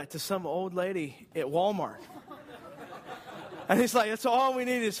did that to some old lady at Walmart. And he's like, that's all we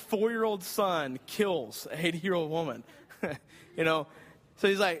need is 4-year-old son kills an 80-year-old woman. So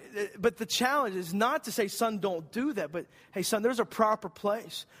he's like, but the challenge is not to say, son, don't do that. But, hey, son, there's a proper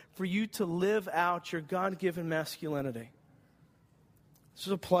place for you to live out your God-given masculinity. This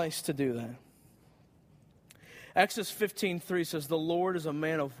is a place to do that. Exodus 15:3 says, the Lord is a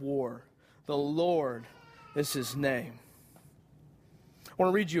man of war. The Lord is his name. I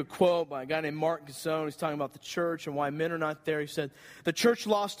want to read you a quote by a guy named Mark Gazzone. He's talking about the church and why men are not there. He said, the church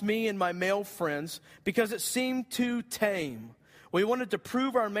lost me and my male friends because it seemed too tame. We wanted to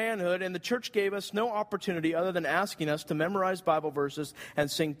prove our manhood, and the church gave us no opportunity other than asking us to memorize Bible verses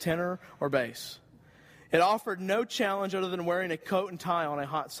and sing tenor or bass. It offered no challenge other than wearing a coat and tie on a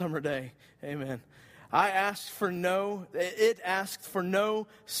hot summer day. Amen. It asked for no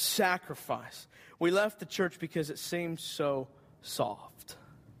sacrifice. We left the church because it seemed so soft.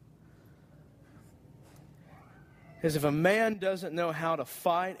 Because if a man doesn't know how to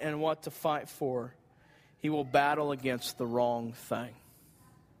fight and what to fight for, he will battle against the wrong thing.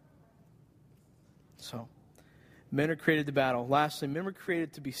 So, men are created to battle. Lastly, men are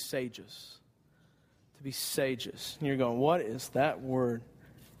created to be sages. To be sages. And you're going, what is that word?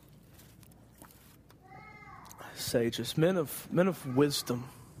 Sages. Men of wisdom.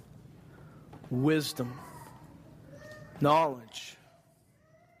 Wisdom. Knowledge.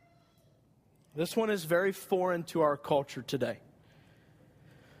 This one is very foreign to our culture today.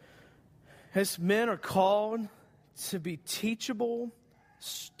 As men are called to be teachable,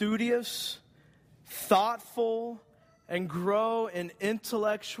 studious, thoughtful, and grow in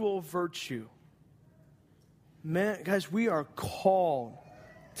intellectual virtue. Men, guys, we are called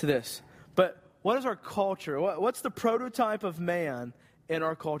to this. But what is our culture? What's the prototype of man in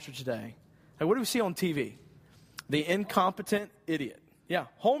our culture today? Like, what do we see on TV? The incompetent idiot. Yeah,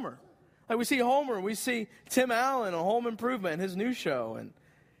 Homer. Like, we see Homer. We see Tim Allen on Home Improvement and his new show. And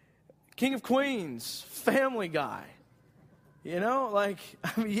King of Queens, Family Guy.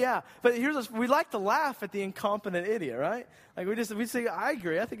 Yeah. But here's us. We like to laugh at the incompetent idiot, right? Like, we say, I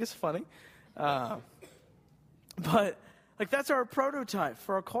agree. I think it's funny. But that's our prototype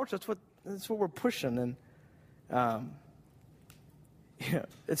for our culture. That's what we're pushing. And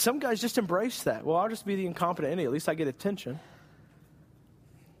and some guys just embrace that. Well, I'll just be the incompetent idiot. At least I get attention.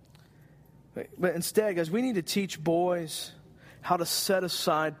 But instead, guys, we need to teach boys how to set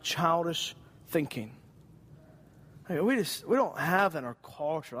aside childish thinking. We don't have that in our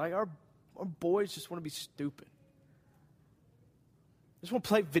culture. Like, our boys just want to be stupid. They just want to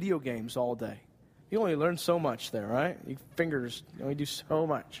play video games all day. You only learn so much there, right? Your fingers only do so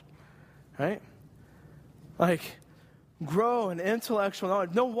much, right? Like, grow in intellectual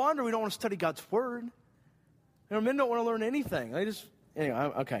knowledge. No wonder we don't want to study God's word. Men don't want to learn anything. They just, anyway,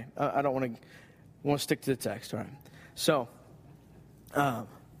 okay. I don't want to stick to the text. All right. So,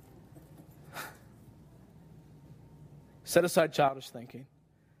 set aside childish thinking.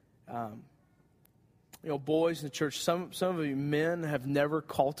 Boys in the church, some of you men have never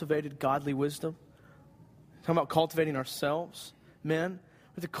cultivated godly wisdom. Talking about cultivating ourselves, men.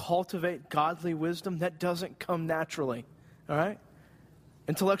 We have to cultivate godly wisdom. That doesn't come naturally, all right?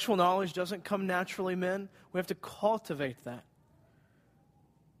 Intellectual knowledge doesn't come naturally, men. We have to cultivate that.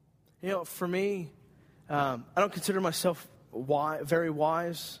 For me, I don't consider myself very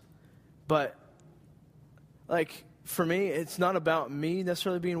wise, but for me, it's not about me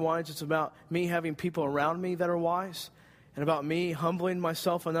necessarily being wise. It's about me having people around me that are wise, and about me humbling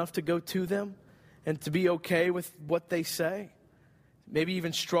myself enough to go to them and to be okay with what they say. Maybe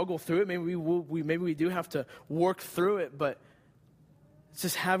even struggle through it. Maybe we do have to work through it, but it's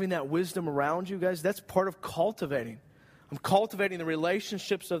just having that wisdom around you, guys. That's part of cultivating. I'm cultivating the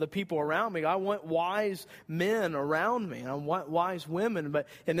relationships of the people around me. I want wise men around me. I want wise women, but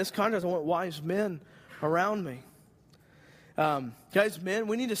in this context, I want wise men around me. Guys, men,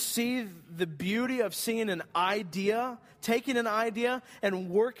 we need to see the beauty of seeing an idea, taking an idea and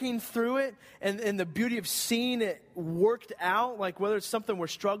working through it, and the beauty of seeing it worked out, like whether it's something we're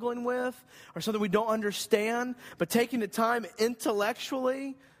struggling with or something we don't understand, but taking the time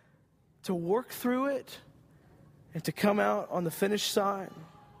intellectually to work through it and to come out on the finished side.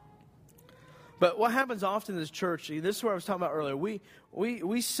 But what happens often in this church, this is what I was talking about earlier,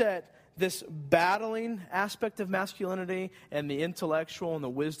 we set this battling aspect of masculinity and the intellectual and the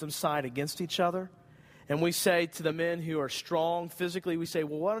wisdom side against each other. And we say to the men who are strong physically, we say,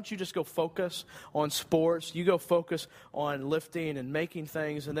 well, why don't you just go focus on sports? You go focus on lifting and making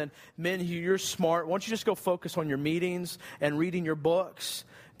things. And then men who you're smart, why don't you just go focus on your meetings and reading your books?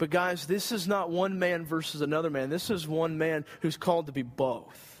 But guys, this is not one man versus another man. This is one man who's called to be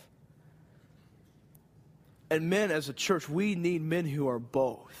both. And men as a church, we need men who are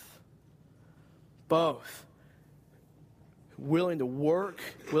both. Both. Willing to work,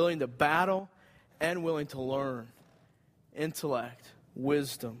 willing to battle, and willing to learn. Intellect,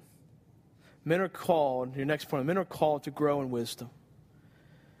 wisdom. Men are called, your next point, men are called to grow in wisdom.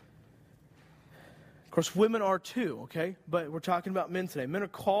 Of course, women are too, okay? But we're talking about men today. Men are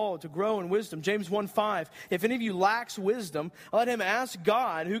called to grow in wisdom. James 1:5, if any of you lacks wisdom, let him ask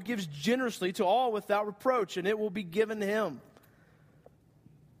God, who gives generously to all without reproach, and it will be given to him.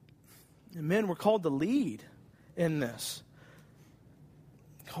 And men, we're called to lead in this.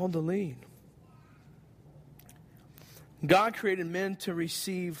 Called to lead. God created men to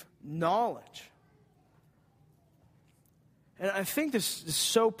receive knowledge. And I think this is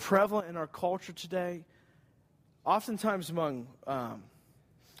so prevalent in our culture today. Oftentimes among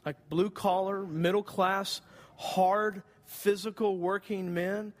blue-collar, middle-class, hard, physical working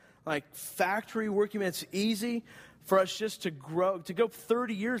men, like factory working men, it's easy for us just to go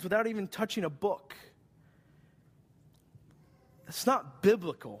 30 years without even touching a book. It's not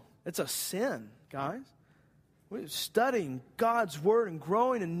biblical. It's a sin, guys. We're studying God's Word and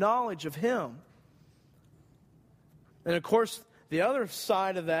growing in knowledge of Him. And of course, the other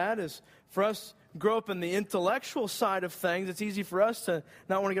side of that is for us to grow up in the intellectual side of things. It's easy for us to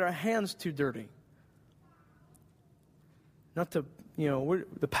not want to get our hands too dirty. Not to,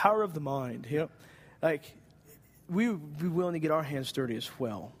 the power of the mind, we would be willing to get our hands dirty as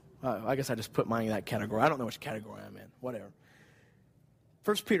well. I guess I just put mine in that category. I don't know which category I'm in. Whatever.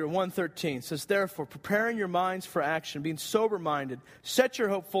 1 Peter 1:13 says, therefore, preparing your minds for action, being sober-minded, set your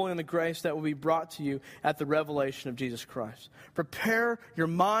hope fully on the grace that will be brought to you at the revelation of Jesus Christ. Prepare your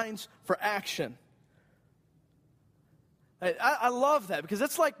minds for action. I love that because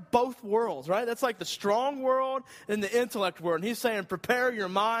that's like both worlds, right? That's like the strong world and the intellect world. And he's saying, prepare your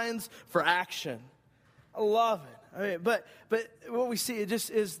minds for action. I love it. But what we see, it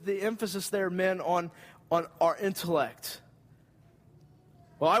just is the emphasis there, men, on our intellect.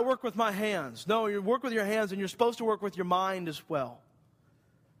 Well, I work with my hands. No, you work with your hands, and you're supposed to work with your mind as well.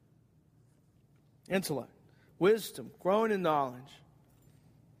 Intellect, wisdom, growing in knowledge.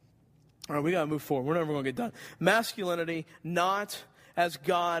 All right, we got to move forward. We're never going to get done. Masculinity, not as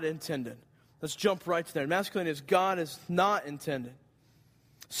God intended. Let's jump right to there. Masculinity as God is not intended.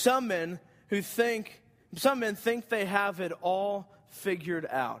 Some men think they have it all figured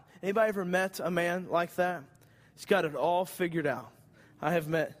out. Anybody ever met a man like that? He's got it all figured out. I have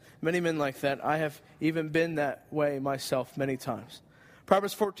met many men like that. I have even been that way myself many times.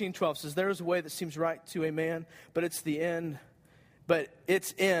 Proverbs 14:12 says, there is a way that seems right to a man, but its end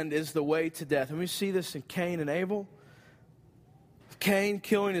is the way to death. And we see this in Cain and Abel. Cain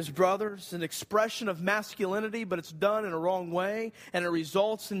killing his brother is an expression of masculinity, but it's done in a wrong way, and it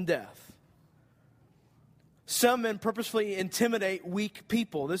results in death. Some men purposefully intimidate weak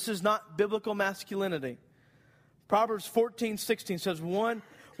people. This is not biblical masculinity. Proverbs 14:16 says, One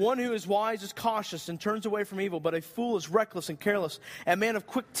who is wise is cautious and turns away from evil, but a fool is reckless and careless. A man of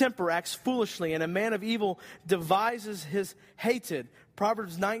quick temper acts foolishly, and a man of evil devises his hated.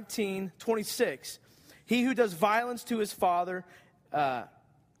 Proverbs 19:26. He who does violence to his father and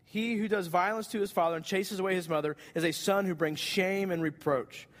chases away his mother is a son who brings shame and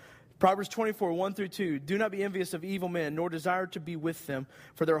reproach. Proverbs 24:1-2. Do not be envious of evil men, nor desire to be with them,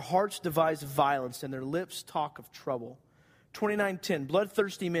 for their hearts devise violence, and their lips talk of trouble. 29:10.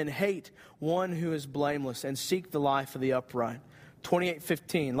 Bloodthirsty men hate one who is blameless, and seek the life of the upright.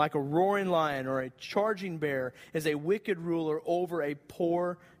 28:15. Like a roaring lion or a charging bear is a wicked ruler over a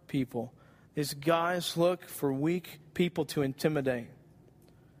poor people. These guys look for weak people to intimidate.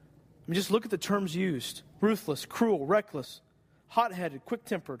 I mean, just look at the terms used. Ruthless, cruel, reckless, hot-headed,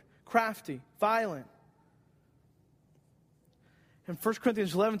 quick-tempered, crafty, violent. And 1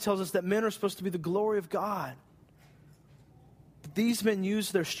 Corinthians 11 tells us that men are supposed to be the glory of God. But these men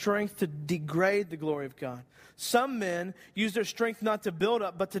use their strength to degrade the glory of God. Some men use their strength not to build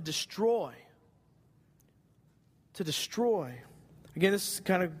up, but to destroy. To destroy. Again, this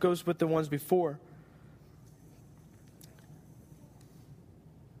kind of goes with the ones before.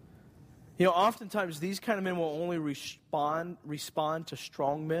 You know, oftentimes these kind of men will only respond to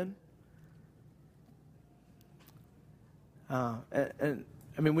strong men. And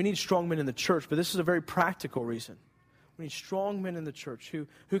I mean, we need strong men in the church, but this is a very practical reason. We need strong men in the church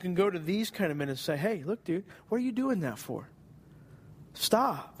who can go to these kind of men and say, hey, look, dude, what are you doing that for?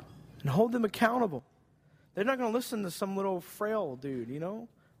 Stop. And hold them accountable. They're not going to listen to some little frail dude, you know?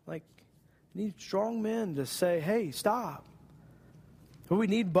 Like, we need strong men to say, hey, stop. But we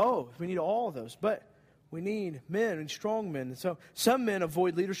need both. We need all of those. But we need men and strong men. And so some men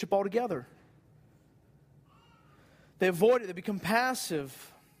avoid leadership altogether. They avoid it. They become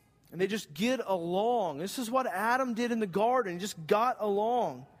passive. And they just get along. This is what Adam did in the garden. He just got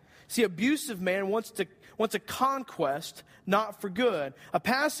along. See, abusive man wants a conquest, not for good. A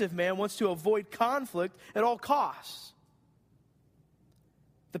passive man wants to avoid conflict at all costs.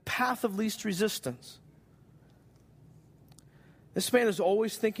 The path of least resistance. This man is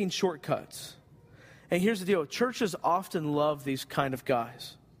always thinking shortcuts. And here's the deal. Churches often love these kind of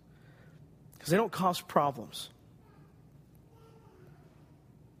guys because they don't cause problems.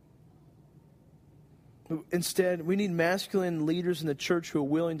 Instead, we need masculine leaders in the church who are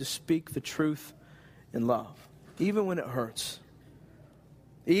willing to speak the truth in love, even when it hurts,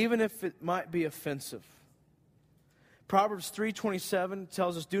 even if it might be offensive. Proverbs 3:27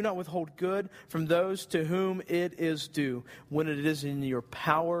 tells us, do not withhold good from those to whom it is due when it is in your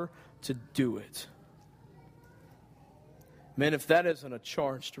power to do it. Man, if that isn't a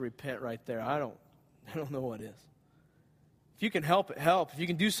charge to repent right there, I don't know what is. If you can help it, help. If you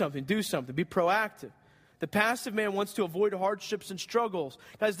can do something, do something. Be proactive. The passive man wants to avoid hardships and struggles.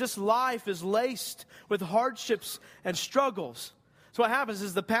 Guys, this life is laced with hardships and struggles. So what happens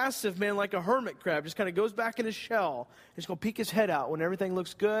is the passive man, like a hermit crab, just kind of goes back in his shell. He's going to peek his head out when everything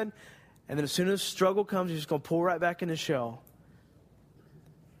looks good. And then as soon as struggle comes, he's just going to pull right back in his shell.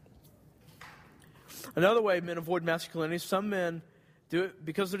 Another way men avoid masculinity, some men do it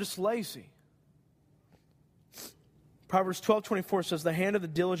because they're just lazy. Proverbs 12:24 says, the hand of the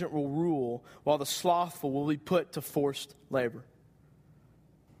diligent will rule, while the slothful will be put to forced labor.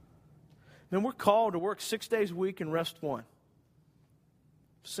 Man, we're called to work 6 days a week and rest one.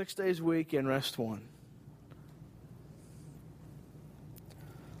 6 days a week and rest one.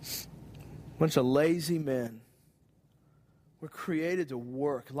 Bunch of lazy men. We're created to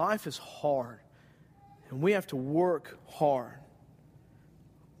work. Life is hard, and we have to work hard.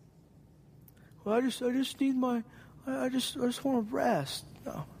 Well, I just need my. I just want to rest.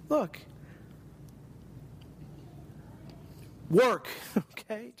 No, look. Work,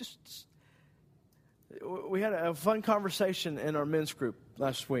 okay? Just we had a fun conversation in our men's group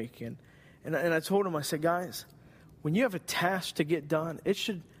last week, and I told him, I said, guys, when you have a task to get done, it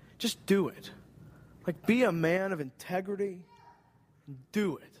should just do it. Like, be a man of integrity and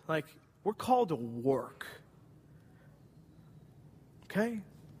do it. Like, we're called to work. Okay?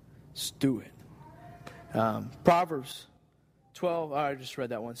 Just do it. Proverbs 12, I just read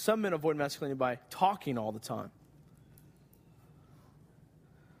that one. Some men avoid masculinity by talking all the time.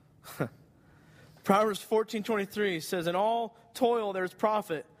 Proverbs 14:23 says, in all toil there is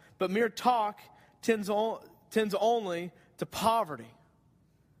profit, but mere talk tends only to poverty.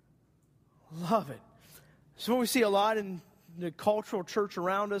 Love it. So what we see a lot in the cultural church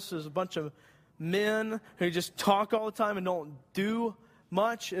around us is a bunch of men who just talk all the time and don't do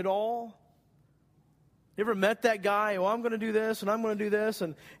much at all. You ever met that guy? Well, I'm going to do this, and I'm going to do this,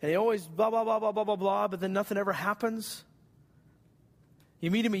 and he always blah, blah, blah, blah, blah, blah, blah, but then nothing ever happens.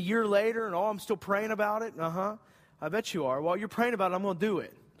 You meet him a year later, and I'm still praying about it. I bet you are. Well, you're praying about it, I'm going to do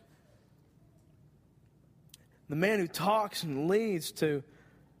it. The man who talks and leads to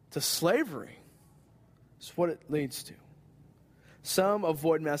slavery is what it leads to. Some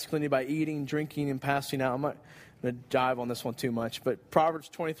avoid masculinity by eating, drinking, and passing out. I'm not going to dive on this one too much, but Proverbs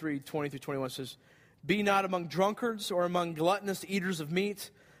 23:20-21 says, "Be not among drunkards or among gluttonous eaters of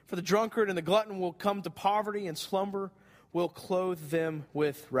meat, for the drunkard and the glutton will come to poverty, and slumber will clothe them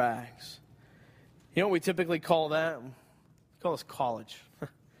with rags." You know what we typically call that? We call this college. All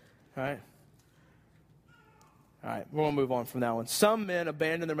right? All right, we're going to move on from that one. Some men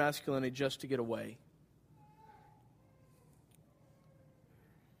abandon their masculinity just to get away.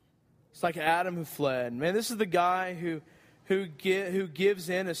 It's like Adam who fled. Man, this is the guy who gives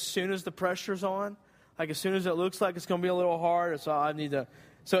in as soon as the pressure's on. Like as soon as it looks like it's going to be a little hard,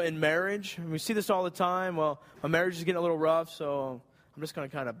 So in marriage, we see this all the time. Well, my marriage is getting a little rough, so I'm just going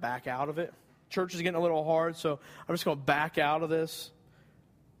to kind of back out of it. Church is getting a little hard, so I'm just going to back out of this.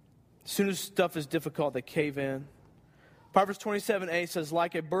 As soon as stuff is difficult, they cave in. Proverbs 27:8 says,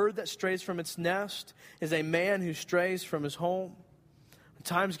 "Like a bird that strays from its nest is a man who strays from his home." When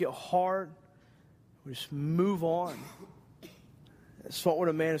times get hard, we just move on. That's what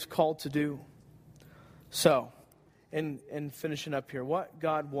a man is called to do. So, and finishing up here, what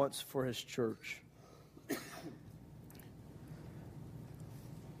God wants for His church.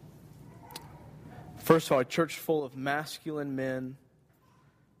 First of all, a church full of masculine men.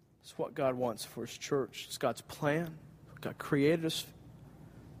 It's what God wants for His church. It's God's plan. God created us.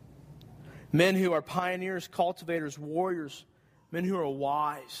 Men who are pioneers, cultivators, warriors. Men who are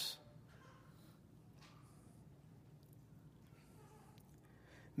wise.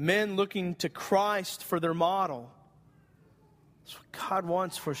 Men looking to Christ for their model. That's what God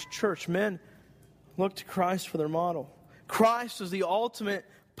wants for His church. Men look to Christ for their model. Christ is the ultimate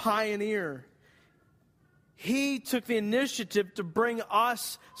pioneer. He took the initiative to bring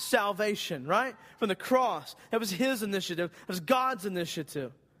us salvation, right? From the cross. That was His initiative. It was God's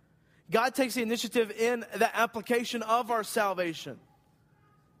initiative. God takes the initiative in the application of our salvation.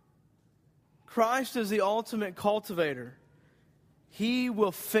 Christ is the ultimate cultivator. He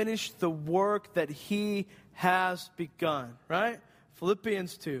will finish the work that He has begun, right?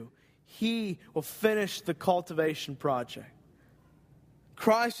 Philippians 2. He will finish the cultivation project.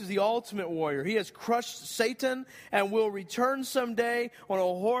 Christ is the ultimate warrior. He has crushed Satan and will return someday on a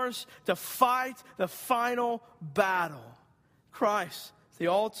horse to fight the final battle. Christ is the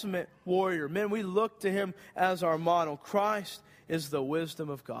ultimate warrior. Men, we look to Him as our model. Christ is the wisdom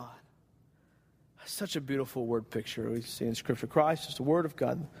of God. Such a beautiful word picture we see in Scripture. Christ is the Word of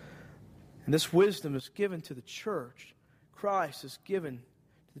God. And this wisdom is given to the church. Christ is given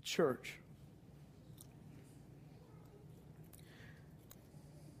to the church.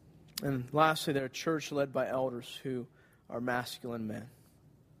 And lastly, they're a church led by elders who are masculine men.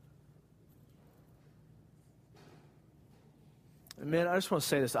 And man, I just want to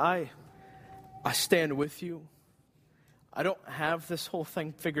say this. I stand with you. I don't have this whole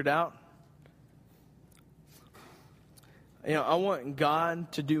thing figured out. You know, I want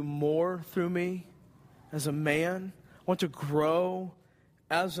God to do more through me as a man. I want to grow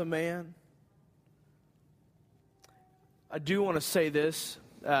as a man. I do want to say this.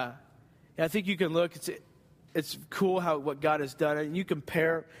 I think you can look. It's cool what God has done. And you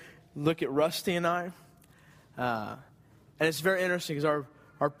look at Rusty and I. And it's very interesting because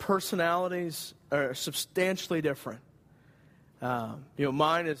our personalities are substantially different.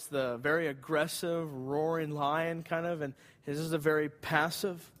 Mine is the very aggressive, roaring lion kind of, and his is a very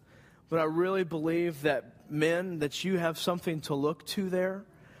passive. But I really believe that men, that you have something to look to there,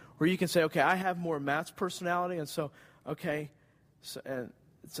 where you can say, okay, I have more Matt's personality, and so, okay, so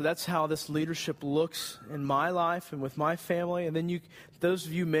that's how this leadership looks in my life and with my family. And then those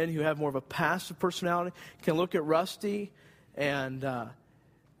of you men who have more of a passive personality can look at Rusty and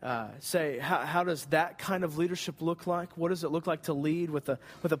say, how does that kind of leadership look like? What does it look like to lead with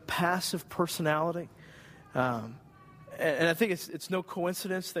a passive personality? And I think it's no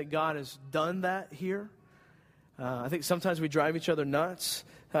coincidence that God has done that here. I think sometimes we drive each other nuts.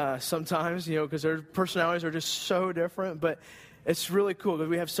 Sometimes, because their personalities are just so different. But it's really cool because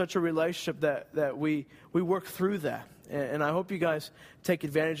we have such a relationship that we work through that. And I hope you guys take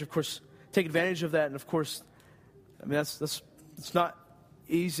advantage of that. And of course, I mean, it's not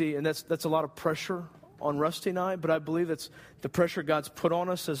easy, and that's a lot of pressure on Rusty and I, but I believe that's the pressure God's put on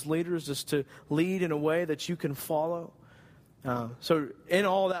us as leaders is to lead in a way that you can follow. So in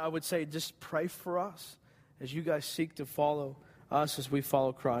all that, I would say just pray for us as you guys seek to follow us as we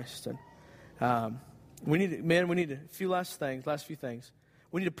follow Christ. And we need a few last few things.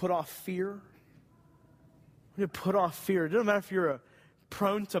 We need to put off fear. We need to put off fear. It doesn't matter if you're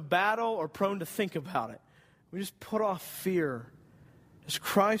prone to battle or prone to think about it. We just put off fear. It's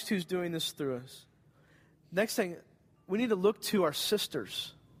Christ who's doing this through us. Next thing, we need to look to our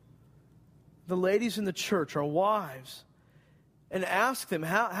sisters, the ladies in the church, our wives, and ask them,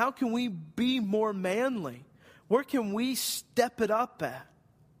 how can we be more manly? Where can we step it up at?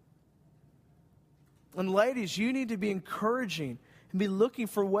 And ladies, you need to be encouraging and be looking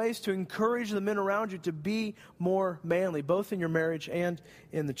for ways to encourage the men around you to be more manly, both in your marriage and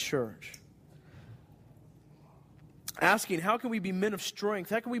in the church. Asking, how can we be men of strength?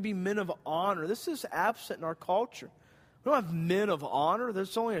 How can we be men of honor? This is absent in our culture. We don't have men of honor.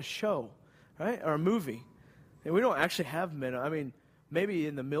 There's only a show, right? Or a movie. And we don't actually have men. I mean, maybe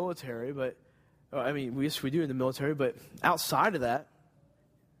in the military, but, yes, we do in the military, but outside of that,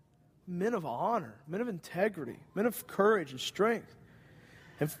 men of honor, men of integrity, men of courage and strength.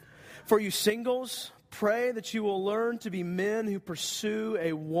 And for you singles, pray that you will learn to be men who pursue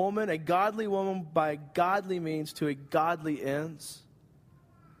a woman, a godly woman by godly means to a godly ends.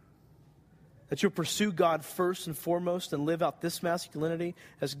 That you'll pursue God first and foremost and live out this masculinity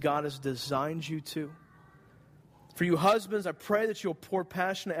as God has designed you to. For you husbands, I pray that you'll pour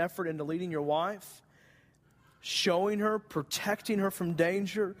passionate effort into leading your wife, showing her, protecting her from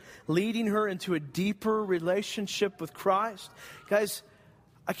danger, leading her into a deeper relationship with Christ. Guys,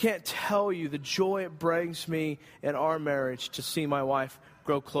 I can't tell you the joy it brings me in our marriage to see my wife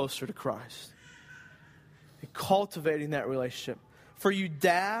grow closer to Christ. And cultivating that relationship. For you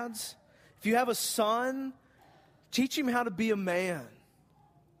dads, if you have a son, teach him how to be a man.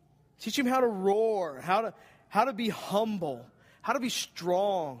 Teach him how to roar, how to be humble, how to be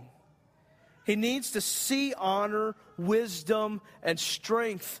strong. He needs to see honor, wisdom, and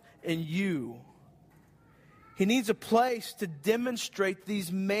strength in you. He needs a place to demonstrate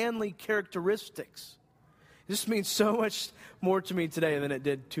these manly characteristics. This means so much more to me today than it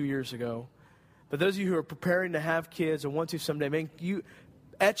did 2 years ago. But those of you who are preparing to have kids or want to someday, man, you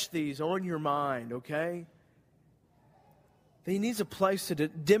etch these on your mind, okay? He needs a place to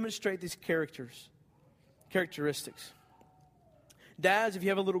demonstrate these characteristics. Dads, if you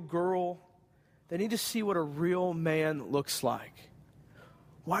have a little girl, they need to see what a real man looks like.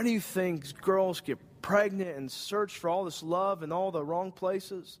 Why do you think girls get pregnant and search for all this love in all the wrong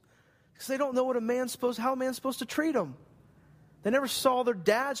places? Because they don't know how a man's supposed to treat them. They never saw their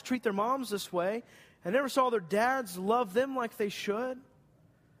dads treat their moms this way. And never saw their dads love them like they should.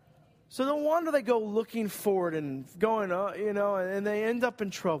 So no wonder they go looking for it and going, and they end up in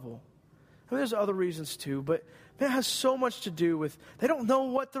trouble. I mean, there's other reasons too, but it has so much to do with they don't know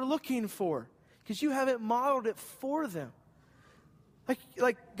what they're looking for because you haven't modeled it for them.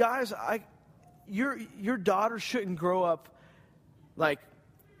 Like guys, your daughter shouldn't grow up like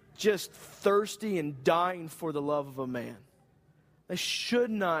just thirsty and dying for the love of a man. They should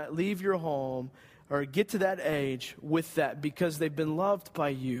not leave your home or get to that age with that because they've been loved by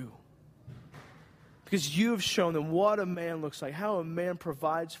you. Because you have shown them what a man looks like, how a man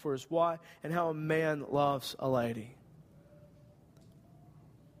provides for his wife, and how a man loves a lady.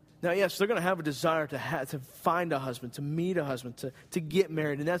 Now, yes, they're going to have a desire to find a husband, to meet a husband, to get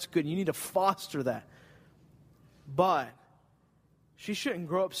married, and that's good. You need to foster that. But she shouldn't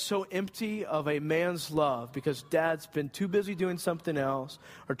grow up so empty of a man's love because dad's been too busy doing something else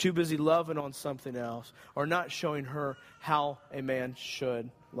or too busy loving on something else or not showing her how a man should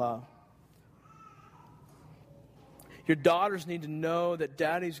love. Your daughters need to know that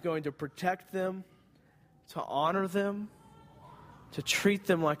daddy's going to protect them, to honor them, to treat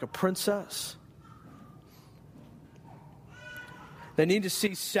them like a princess. They need to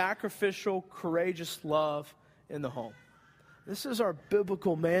see sacrificial, courageous love in the home. This is our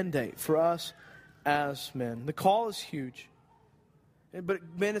biblical mandate for us as men. The call is huge. But,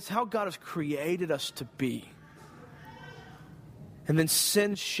 man, it's how God has created us to be. And then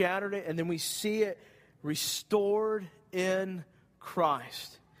sin shattered it, and then we see it restored in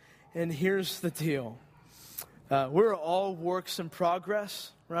Christ. And here's the deal. We're all works in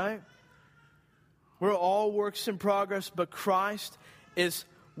progress, right? We're all works in progress, but Christ is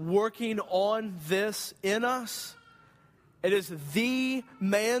working on this in us. It is the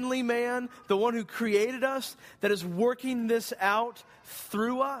manly man, the one who created us, that is working this out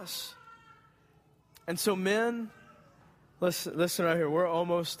through us. And so men, listen right here. We're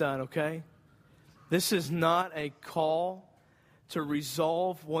almost done, okay? This is not a call to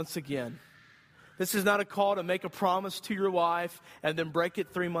resolve once again. This is not a call to make a promise to your wife and then break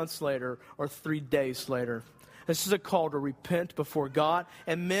it 3 months later or 3 days later. This is a call to repent before God.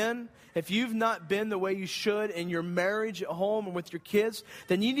 And men, if you've not been the way you should in your marriage at home and with your kids,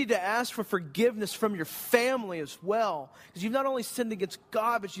 then you need to ask for forgiveness from your family as well. Because you've not only sinned against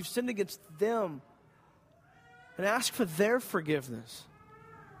God, but you've sinned against them. And ask for their forgiveness.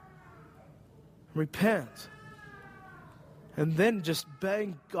 Repent. And then just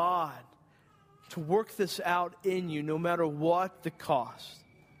beg God to work this out in you no matter what the cost.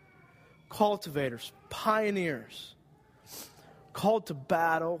 Cultivators, pioneers, called to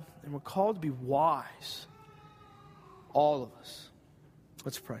battle, and we're called to be wise. All of us.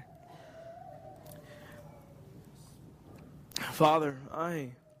 Let's pray. Father,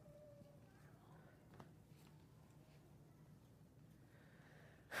 I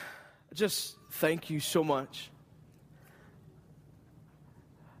just thank you so much.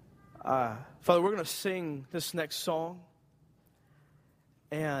 Father, we're going to sing this next song.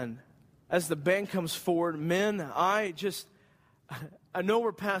 And as the band comes forward, men, I know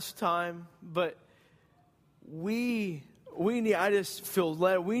we're past time, but I just feel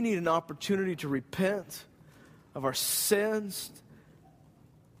led. We need an opportunity to repent of our sins.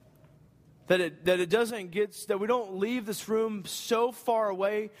 That we don't leave this room so far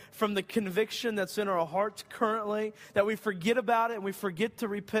away from the conviction that's in our hearts currently that we forget about it and we forget to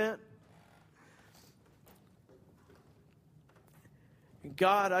repent.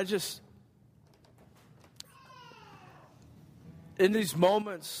 God, in these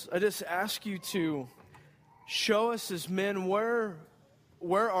moments, I just ask you to show us as men where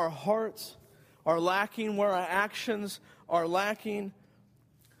our hearts are lacking, where our actions are lacking.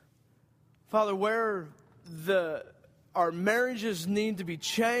 Father, where our marriages need to be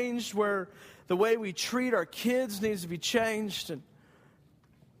changed, where the way we treat our kids needs to be changed. And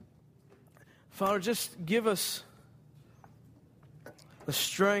Father, just give us the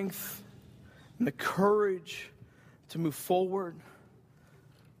strength and the courage to move forward.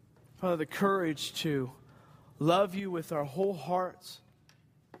 Father, the courage to love you with our whole hearts,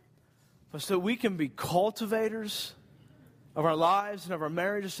 so that we can be cultivators of our lives and of our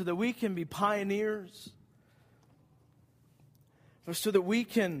marriages, so that we can be pioneers, so that we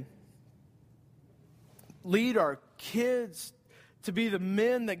can lead our kids to be the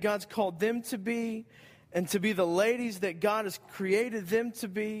men that God's called them to be, and to be the ladies that God has created them to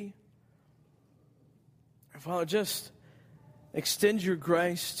be. Father, just extend your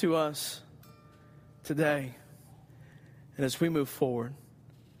grace to us today, and as we move forward,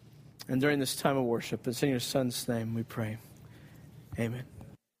 and during this time of worship. It's in your Son's name we pray. Amen.